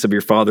nakedness of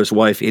your father's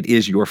wife. It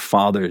is your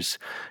father's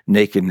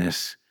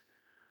nakedness."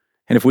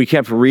 And if we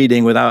kept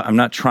reading I'm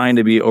not trying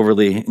to be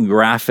overly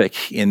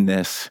graphic in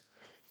this,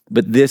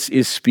 but this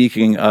is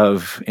speaking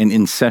of an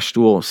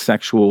incestual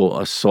sexual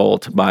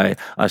assault by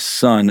a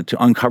son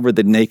to uncover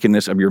the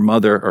nakedness of your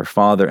mother or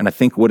father. And I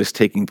think what is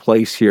taking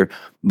place here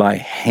by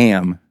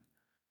Ham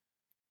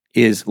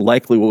is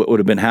likely what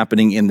would have been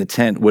happening in the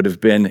tent would have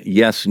been,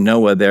 yes,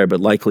 Noah there, but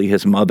likely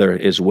his mother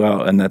as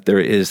well, and that there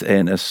is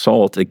an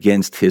assault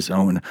against his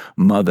own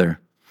mother.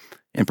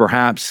 And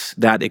perhaps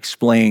that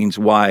explains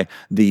why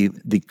the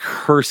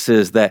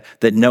curses that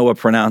Noah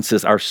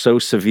pronounces are so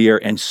severe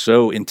and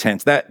so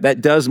intense.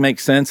 That does make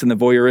sense in the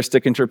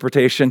voyeuristic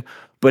interpretation,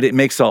 but it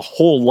makes a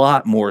whole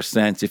lot more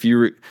sense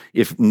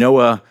if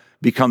Noah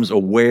becomes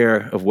aware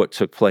of what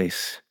took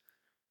place.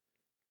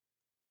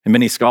 And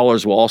many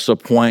scholars will also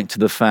point to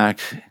the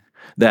fact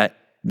that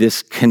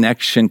this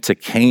connection to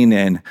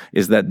Canaan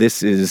is that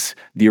this is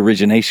the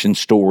origination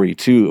story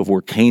too of where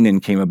Canaan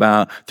came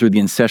about through the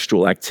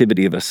incestual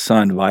activity of a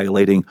son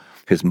violating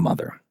his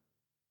mother.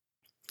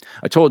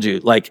 I told you,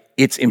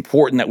 it's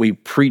important that we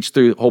preach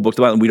through the whole book of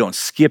the Bible and we don't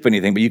skip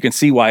anything, but you can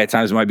see why at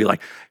times it might be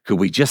like, could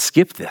we just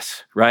skip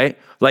this, right?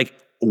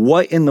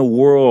 What in the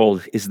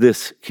world is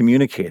this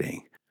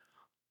communicating?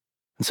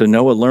 And so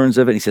Noah learns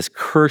of it and he says,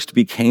 "Cursed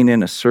be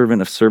Canaan, a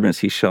servant of servants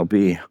he shall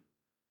be."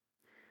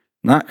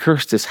 Not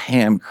cursed is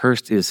Ham,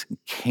 cursed is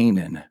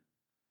Canaan.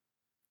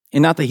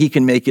 And not that he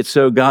can make it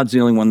so, God's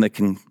the only one that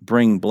can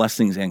bring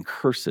blessings and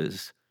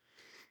curses.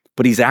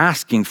 But he's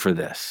asking for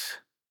this.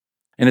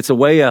 And it's a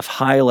way of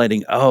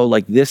highlighting,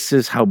 this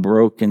is how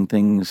broken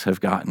things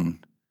have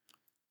gotten.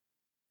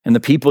 And the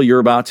people you're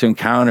about to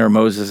encounter,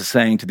 Moses is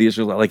saying to the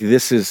Israelites,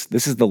 this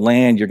is the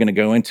land you're going to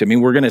go into. I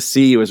mean, we're going to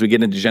see as we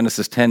get into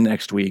Genesis 10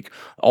 next week,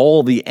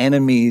 all the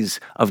enemies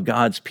of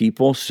God's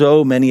people,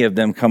 so many of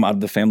them come out of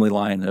the family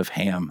line of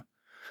Ham.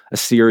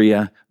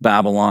 Assyria,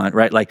 Babylon,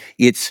 right?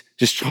 It's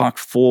just chock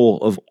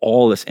full of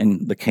all this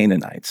and the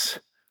Canaanites.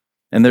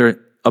 And their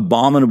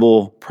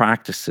abominable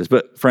practices.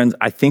 But friends,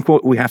 I think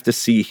what we have to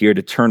see here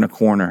to turn a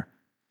corner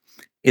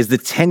is the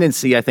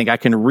tendency, I think, I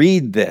can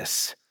read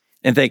this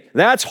and think,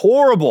 that's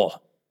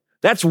horrible.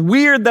 That's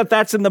weird that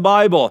that's in the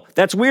Bible.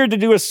 That's weird to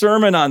do a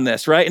sermon on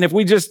this, right? And if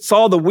we just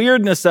saw the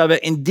weirdness of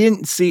it and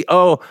didn't see,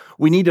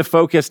 we need to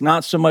focus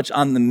not so much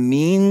on the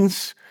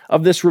means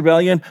of this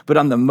rebellion, but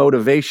on the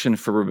motivation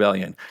for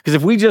rebellion. Because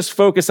if we just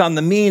focus on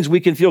the means, we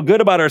can feel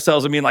good about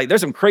ourselves and being like, there's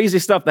some crazy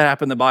stuff that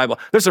happened in the Bible.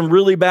 There's some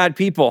really bad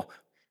people.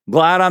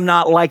 Glad I'm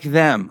not like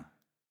them.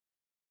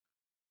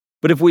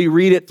 But if we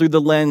read it through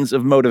the lens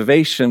of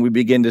motivation, we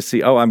begin to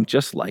see, I'm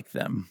just like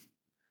them.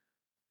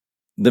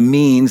 The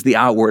means, the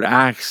outward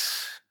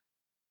acts,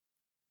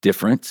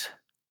 different.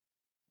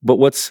 But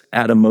what's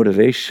at a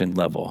motivation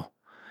level?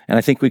 And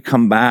I think we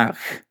come back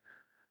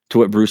to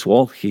what Bruce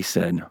Waltke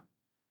said.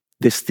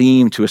 This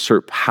theme to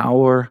assert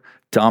power,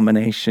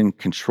 domination,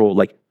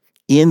 control,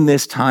 in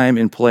this time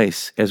and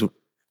place, as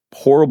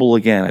horrible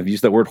again, I've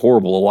used that word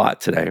horrible a lot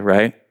today,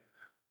 right?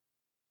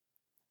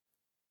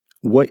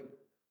 What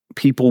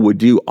people would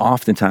do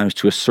oftentimes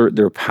to assert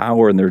their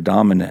power and their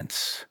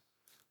dominance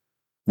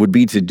would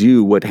be to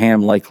do what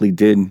Ham likely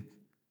did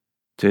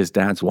to his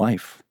dad's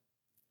wife.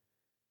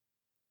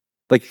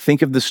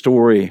 Think of the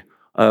story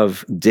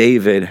of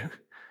David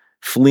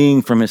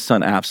fleeing from his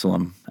son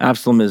Absalom.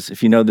 Absalom is,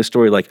 if you know the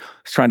story, he's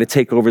trying to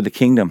take over the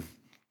kingdom.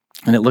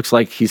 And it looks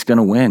like he's going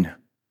to win.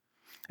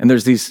 And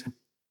there's these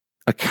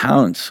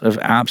accounts of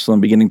Absalom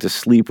beginning to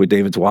sleep with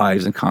David's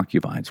wives and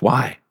concubines.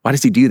 Why? Why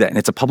does he do that? And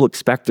it's a public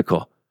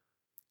spectacle.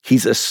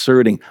 He's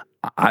asserting,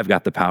 I've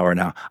got the power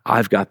now.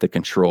 I've got the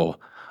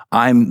control.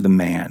 I'm the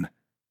man.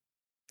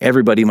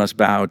 Everybody must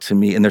bow to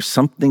me. And there's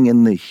something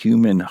in the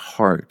human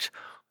heart.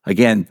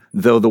 Again,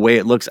 though the way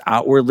it looks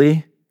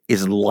outwardly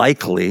is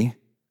likely,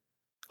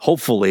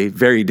 hopefully,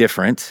 very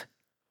different,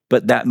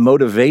 but that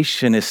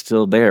motivation is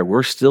still there.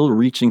 We're still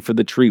reaching for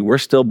the tree. We're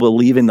still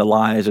believing the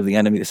lies of the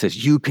enemy that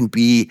says, you can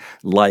be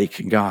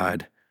like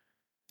God.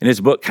 In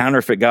his book,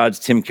 Counterfeit Gods,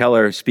 Tim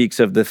Keller speaks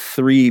of the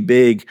three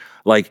big,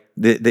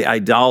 the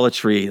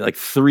idolatry,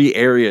 three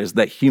areas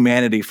that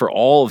humanity for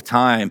all of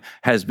time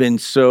has been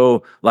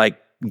so,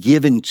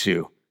 given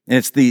to. And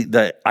it's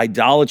the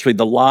idolatry,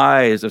 the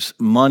lies of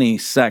money,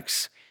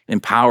 sex,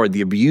 empowered,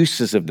 the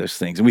abuses of those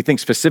things. And we think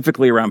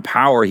specifically around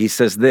power, he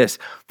says this: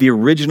 the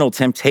original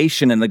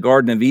temptation in the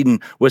Garden of Eden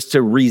was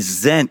to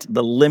resent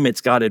the limits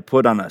God had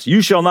put on us.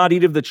 You shall not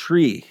eat of the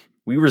tree.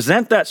 We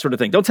resent that sort of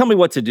thing. Don't tell me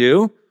what to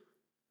do.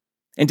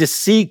 And to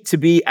seek to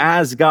be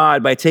as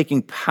God by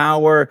taking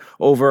power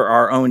over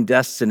our own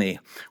destiny.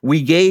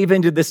 We gave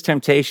into this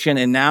temptation,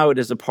 and now it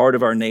is a part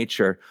of our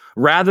nature.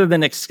 Rather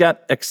than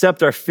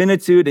accept our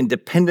finitude and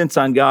dependence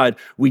on God,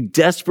 we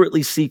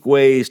desperately seek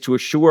ways to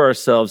assure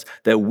ourselves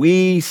that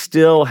we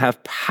still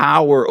have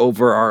power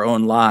over our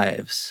own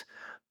lives.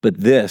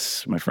 But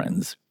this, my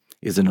friends,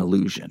 is an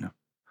illusion.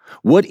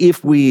 What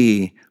if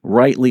we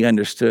rightly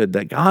understood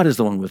that God is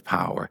the one with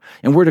power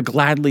and we're to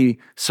gladly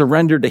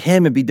surrender to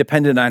him and be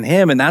dependent on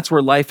him? And that's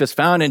where life is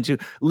found, and to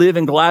live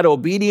in glad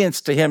obedience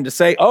to him, to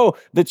say, oh,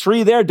 the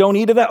tree there, don't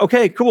eat of that.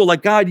 Okay, cool.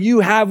 Like, God, you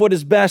have what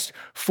is best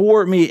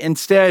for me.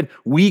 Instead,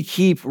 we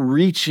keep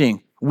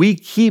reaching. We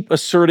keep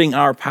asserting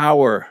our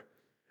power.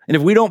 And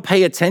if we don't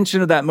pay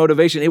attention to that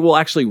motivation, it will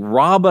actually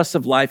rob us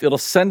of life. It'll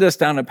send us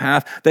down a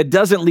path that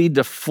doesn't lead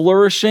to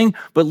flourishing,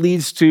 but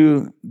leads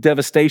to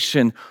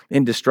devastation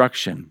and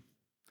destruction.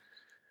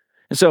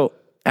 And so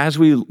as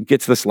we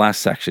get to this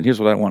last section, here's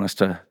what I want us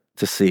to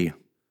see.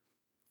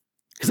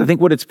 Because I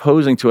think what it's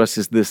posing to us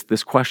is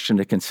this question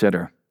to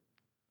consider.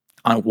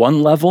 On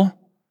one level,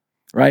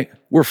 right,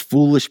 we're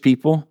foolish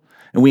people,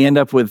 and we end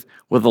up with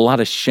a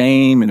lot of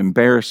shame and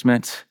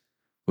embarrassment.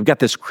 We've got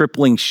this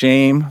crippling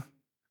shame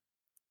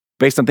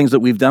based on things that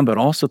we've done, but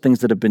also things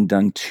that have been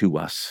done to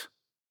us.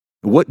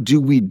 What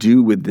do we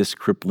do with this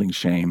crippling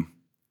shame?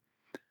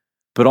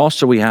 But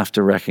also we have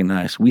to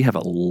recognize we have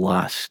a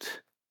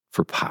lust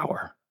for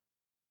power.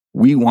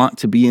 We want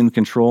to be in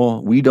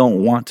control. We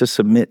don't want to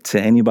submit to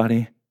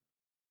anybody.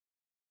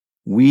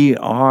 We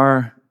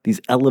are these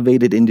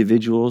elevated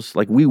individuals.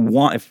 Like, we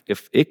want,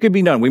 if it could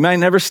be known, we might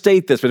never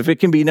state this, but if it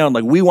can be known,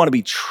 like, we want to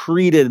be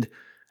treated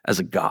as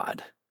a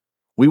God.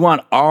 We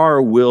want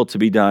our will to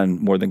be done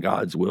more than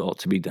God's will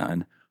to be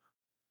done.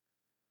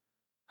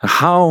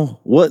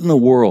 What in the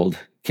world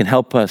can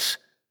help us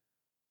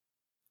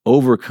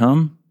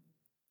overcome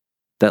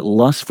that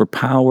lust for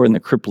power and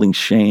the crippling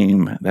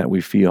shame that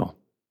we feel?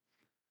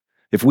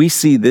 If we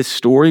see this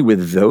story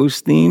with those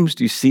themes,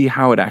 do you see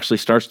how it actually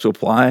starts to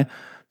apply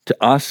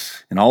to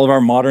us and all of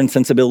our modern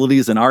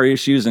sensibilities and our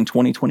issues in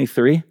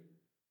 2023?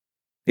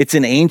 It's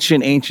an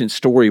ancient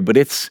story, but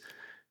it's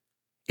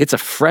a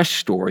fresh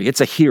story.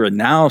 It's a here and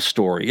now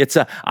story.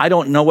 I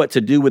don't know what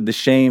to do with the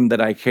shame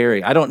that I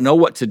carry. I don't know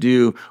what to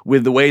do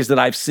with the ways that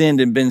I've sinned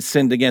and been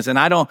sinned against. And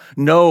I don't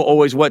know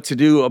always what to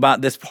do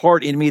about this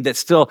part in me that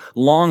still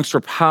longs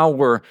for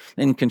power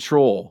and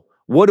control.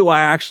 What do I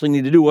actually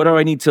need to do? What do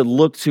I need to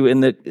look to?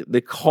 And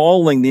the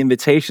calling, the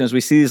invitation, as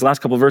we see these last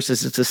couple of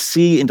verses, is to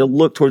see and to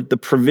look toward the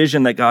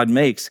provision that God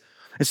makes.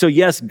 And so,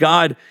 yes,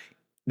 God,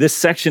 this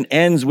section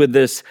ends with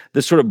this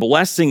sort of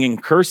blessing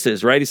and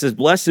curses, right? He says,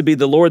 blessed be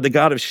the Lord, the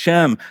God of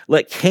Shem.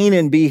 Let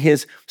Canaan be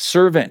his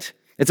servant.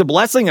 It's a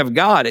blessing of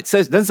God. It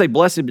doesn't say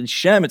blessed be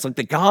Shem. It's like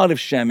the God of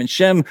Shem. And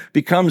Shem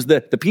becomes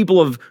the people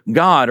of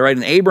God, right?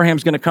 And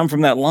Abraham's going to come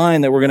from that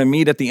line that we're going to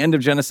meet at the end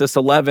of Genesis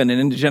 11 and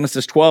into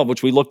Genesis 12,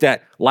 which we looked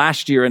at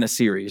last year in a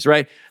series,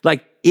 right?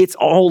 Like, it's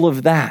all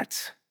of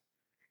that.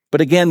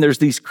 But again, there's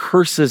these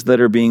curses that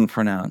are being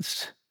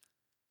pronounced.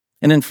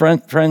 And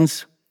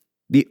friends,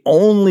 the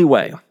only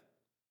way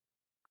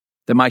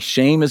that my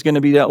shame is going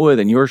to be dealt with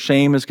and your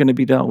shame is going to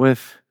be dealt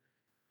with,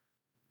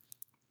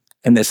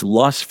 and this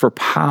lust for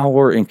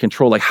power and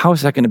control, like, how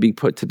is that going to be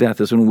put to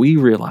death, is when we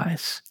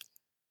realize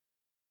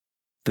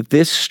that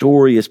this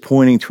story is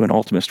pointing to an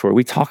ultimate story.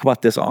 We talk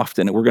about this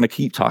often, and we're going to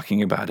keep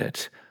talking about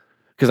it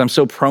because I'm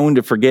so prone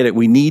to forget it.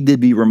 We need to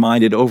be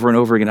reminded over and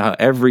over again how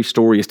every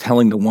story is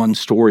telling the one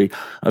story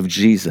of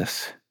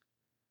Jesus.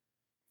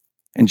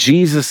 And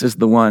Jesus is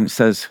the one who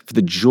says, for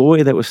the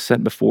joy that was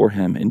set before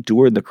him,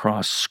 endured the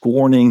cross,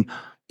 scorning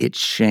its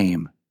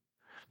shame.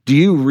 Do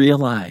you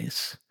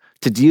realize,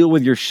 to deal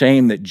with your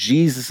shame, that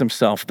Jesus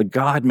himself, the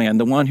God-man,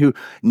 the one who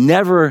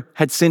never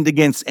had sinned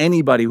against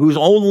anybody, who's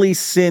only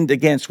sinned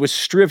against, was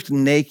stripped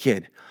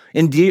naked,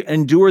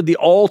 endured the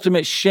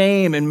ultimate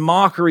shame and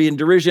mockery and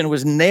derision,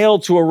 was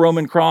nailed to a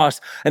Roman cross,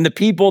 and the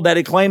people that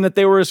had claimed that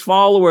they were his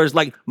followers,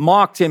 like,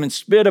 mocked him and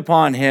spit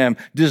upon him,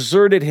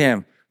 deserted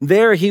him.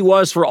 There he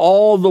was for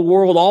all the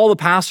world, all the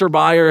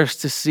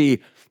passerbyers to see,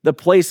 the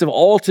place of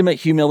ultimate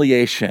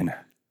humiliation,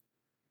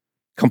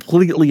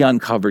 completely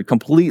uncovered,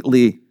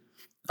 completely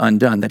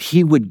undone, that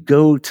he would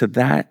go to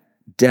that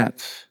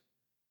depth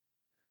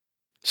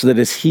so that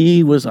as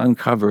he was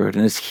uncovered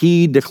and as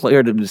he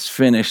declared it was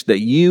finished,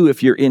 that you,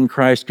 if you're in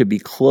Christ, could be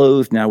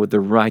clothed now with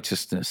the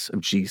righteousness of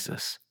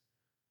Jesus.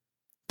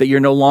 That you're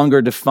no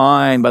longer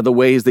defined by the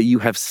ways that you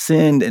have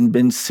sinned and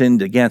been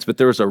sinned against, but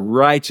there is a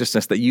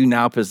righteousness that you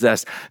now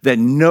possess that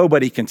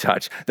nobody can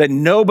touch, that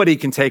nobody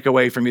can take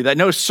away from you, that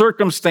no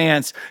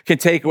circumstance can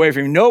take away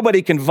from you.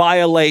 Nobody can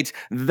violate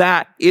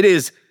that. It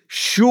is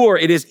sure.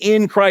 It is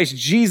in Christ.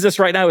 Jesus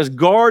right now is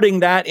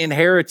guarding that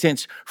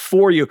inheritance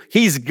for you.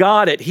 He's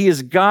got it. He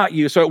has got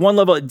you. So at one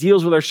level, it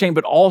deals with our shame,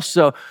 but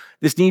also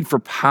this need for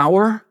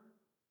power.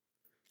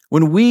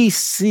 When we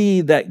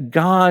see that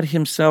God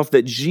himself,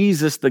 that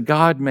Jesus, the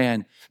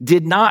God-man,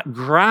 did not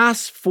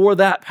grasp for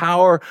that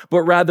power,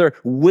 but rather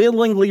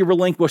willingly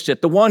relinquished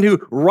it. The one who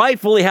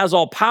rightfully has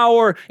all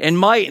power and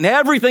might and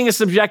everything is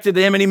subjected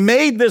to him, and he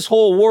made this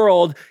whole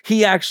world,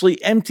 he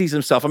actually empties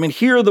himself. I mean,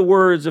 hear the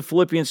words of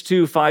Philippians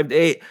 2,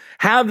 5-8.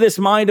 Have this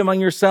mind among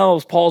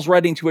yourselves, Paul's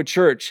writing to a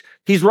church.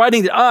 He's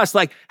writing to us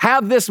like,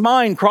 have this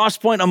mind,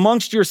 Crosspoint,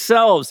 amongst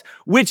yourselves,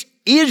 which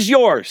is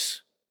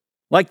yours.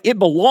 Like it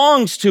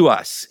belongs to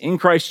us in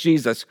Christ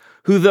Jesus,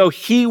 who though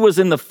he was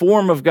in the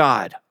form of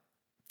God,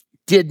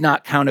 did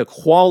not count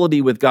equality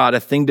with God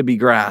a thing to be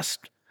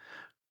grasped.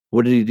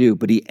 What did he do?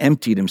 But he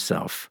emptied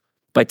himself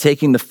by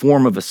taking the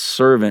form of a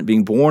servant,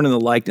 being born in the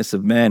likeness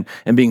of men,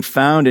 and being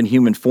found in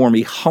human form.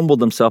 He humbled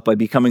himself by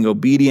becoming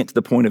obedient to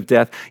the point of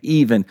death,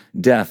 even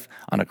death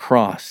on a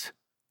cross.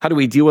 How do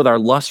we deal with our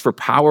lust for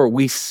power?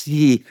 We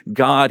see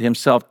God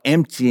himself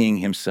emptying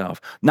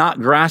himself,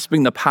 not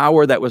grasping the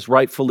power that was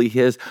rightfully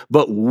his,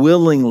 but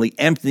willingly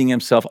emptying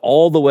himself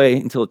all the way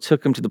until it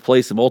took him to the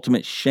place of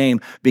ultimate shame,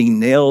 being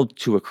nailed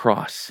to a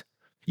cross.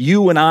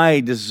 You and I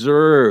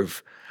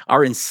deserve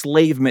our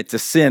enslavement to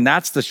sin.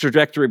 That's the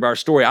trajectory of our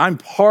story. I'm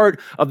part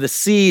of the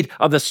seed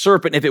of the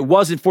serpent if it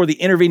wasn't for the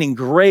intervening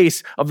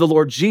grace of the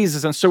Lord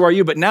Jesus, and so are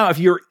you. But now if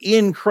you're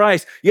in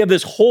Christ, you have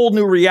this whole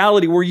new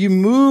reality where you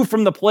move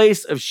from the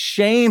place of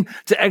shame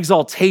to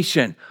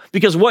exaltation.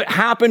 Because what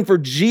happened for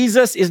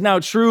Jesus is now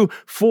true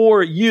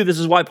for you. This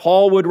is why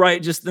Paul would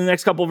write just the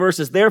next couple of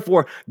verses.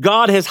 Therefore,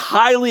 God has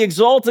highly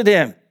exalted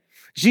him.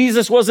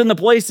 Jesus was in the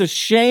place of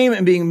shame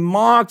and being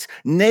mocked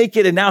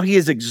naked, and now he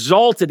is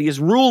exalted. He is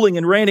ruling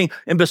and reigning,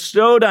 and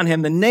bestowed on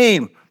him the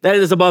name that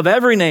is above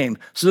every name,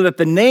 so that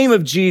the name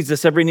of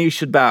Jesus every knee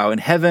should bow in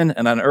heaven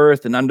and on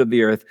earth and under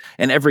the earth,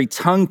 and every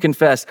tongue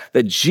confess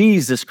that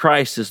Jesus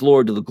Christ is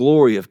Lord, to the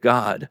glory of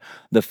God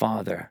the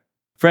Father.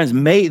 Friends,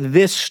 may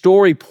this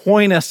story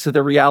point us to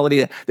the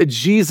reality that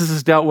Jesus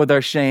has dealt with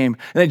our shame,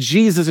 and that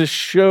Jesus has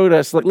showed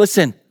us, like,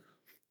 listen,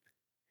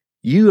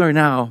 you are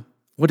now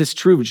what is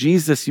true.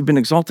 Jesus, you've been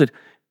exalted.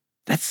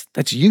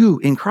 That's you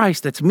in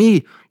Christ. That's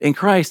me in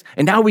Christ.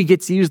 And now we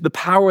get to use the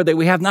power that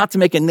we have, not to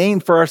make a name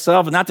for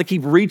ourselves and not to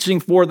keep reaching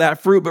for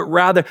that fruit, but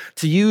rather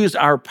to use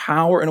our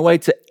power in a way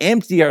to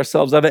empty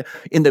ourselves of it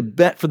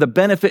for the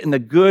benefit and the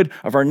good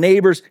of our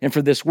neighbors and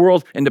for this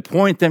world, and to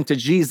point them to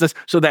Jesus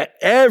so that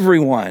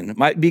everyone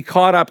might be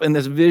caught up in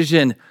this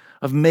vision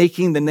of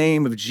making the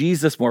name of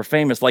Jesus more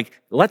famous. Like,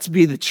 let's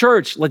be the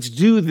church. Let's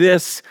do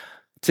this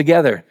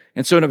together.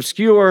 And so an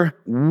obscure,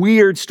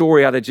 weird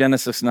story out of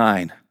Genesis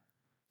 9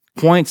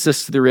 points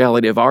us to the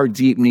reality of our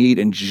deep need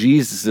and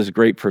Jesus'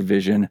 great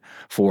provision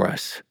for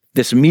us.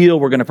 This meal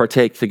we're going to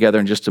partake together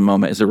in just a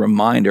moment is a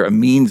reminder, a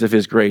means of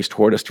his grace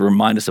toward us to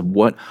remind us of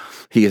what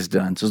he has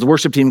done. So as the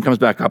worship team comes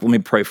back up, let me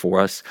pray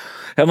for us.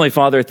 Heavenly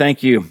Father,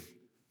 thank you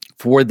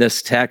for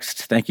this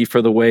text. Thank you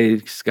for the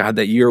ways, God,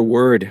 that your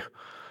word,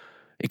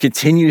 it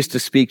continues to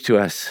speak to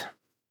us.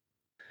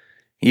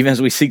 Even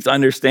as we seek to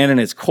understand in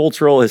its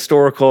cultural,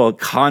 historical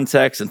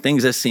context and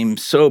things that seem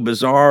so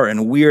bizarre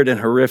and weird and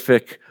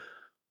horrific,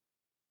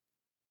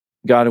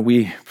 God,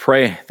 we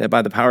pray that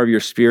by the power of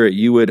your Spirit,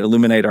 you would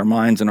illuminate our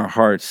minds and our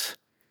hearts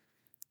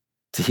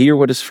to hear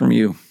what is from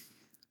you,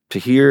 to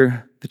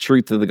hear the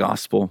truth of the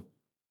gospel,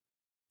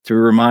 to be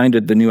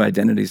reminded the new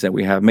identities that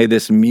we have. May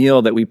this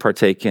meal that we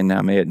partake in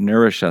now, may it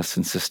nourish us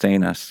and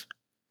sustain us.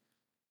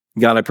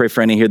 God, I pray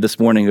for any here this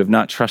morning who have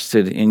not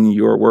trusted in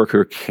your work, who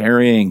are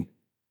carrying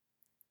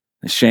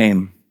the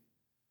shame.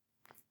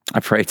 I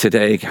pray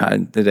today,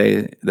 God,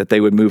 today that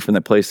they would move from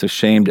the place of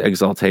shame to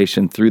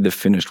exaltation through the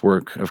finished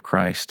work of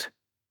Christ.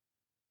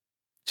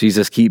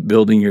 Jesus, keep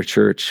building your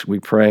church. We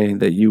pray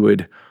that you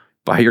would,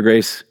 by your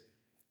grace,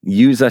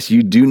 use us.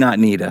 You do not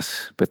need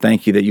us, but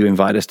thank you that you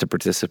invite us to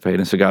participate.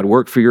 And so God,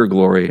 work for your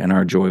glory and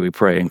our joy, we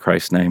pray in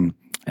Christ's name.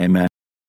 Amen.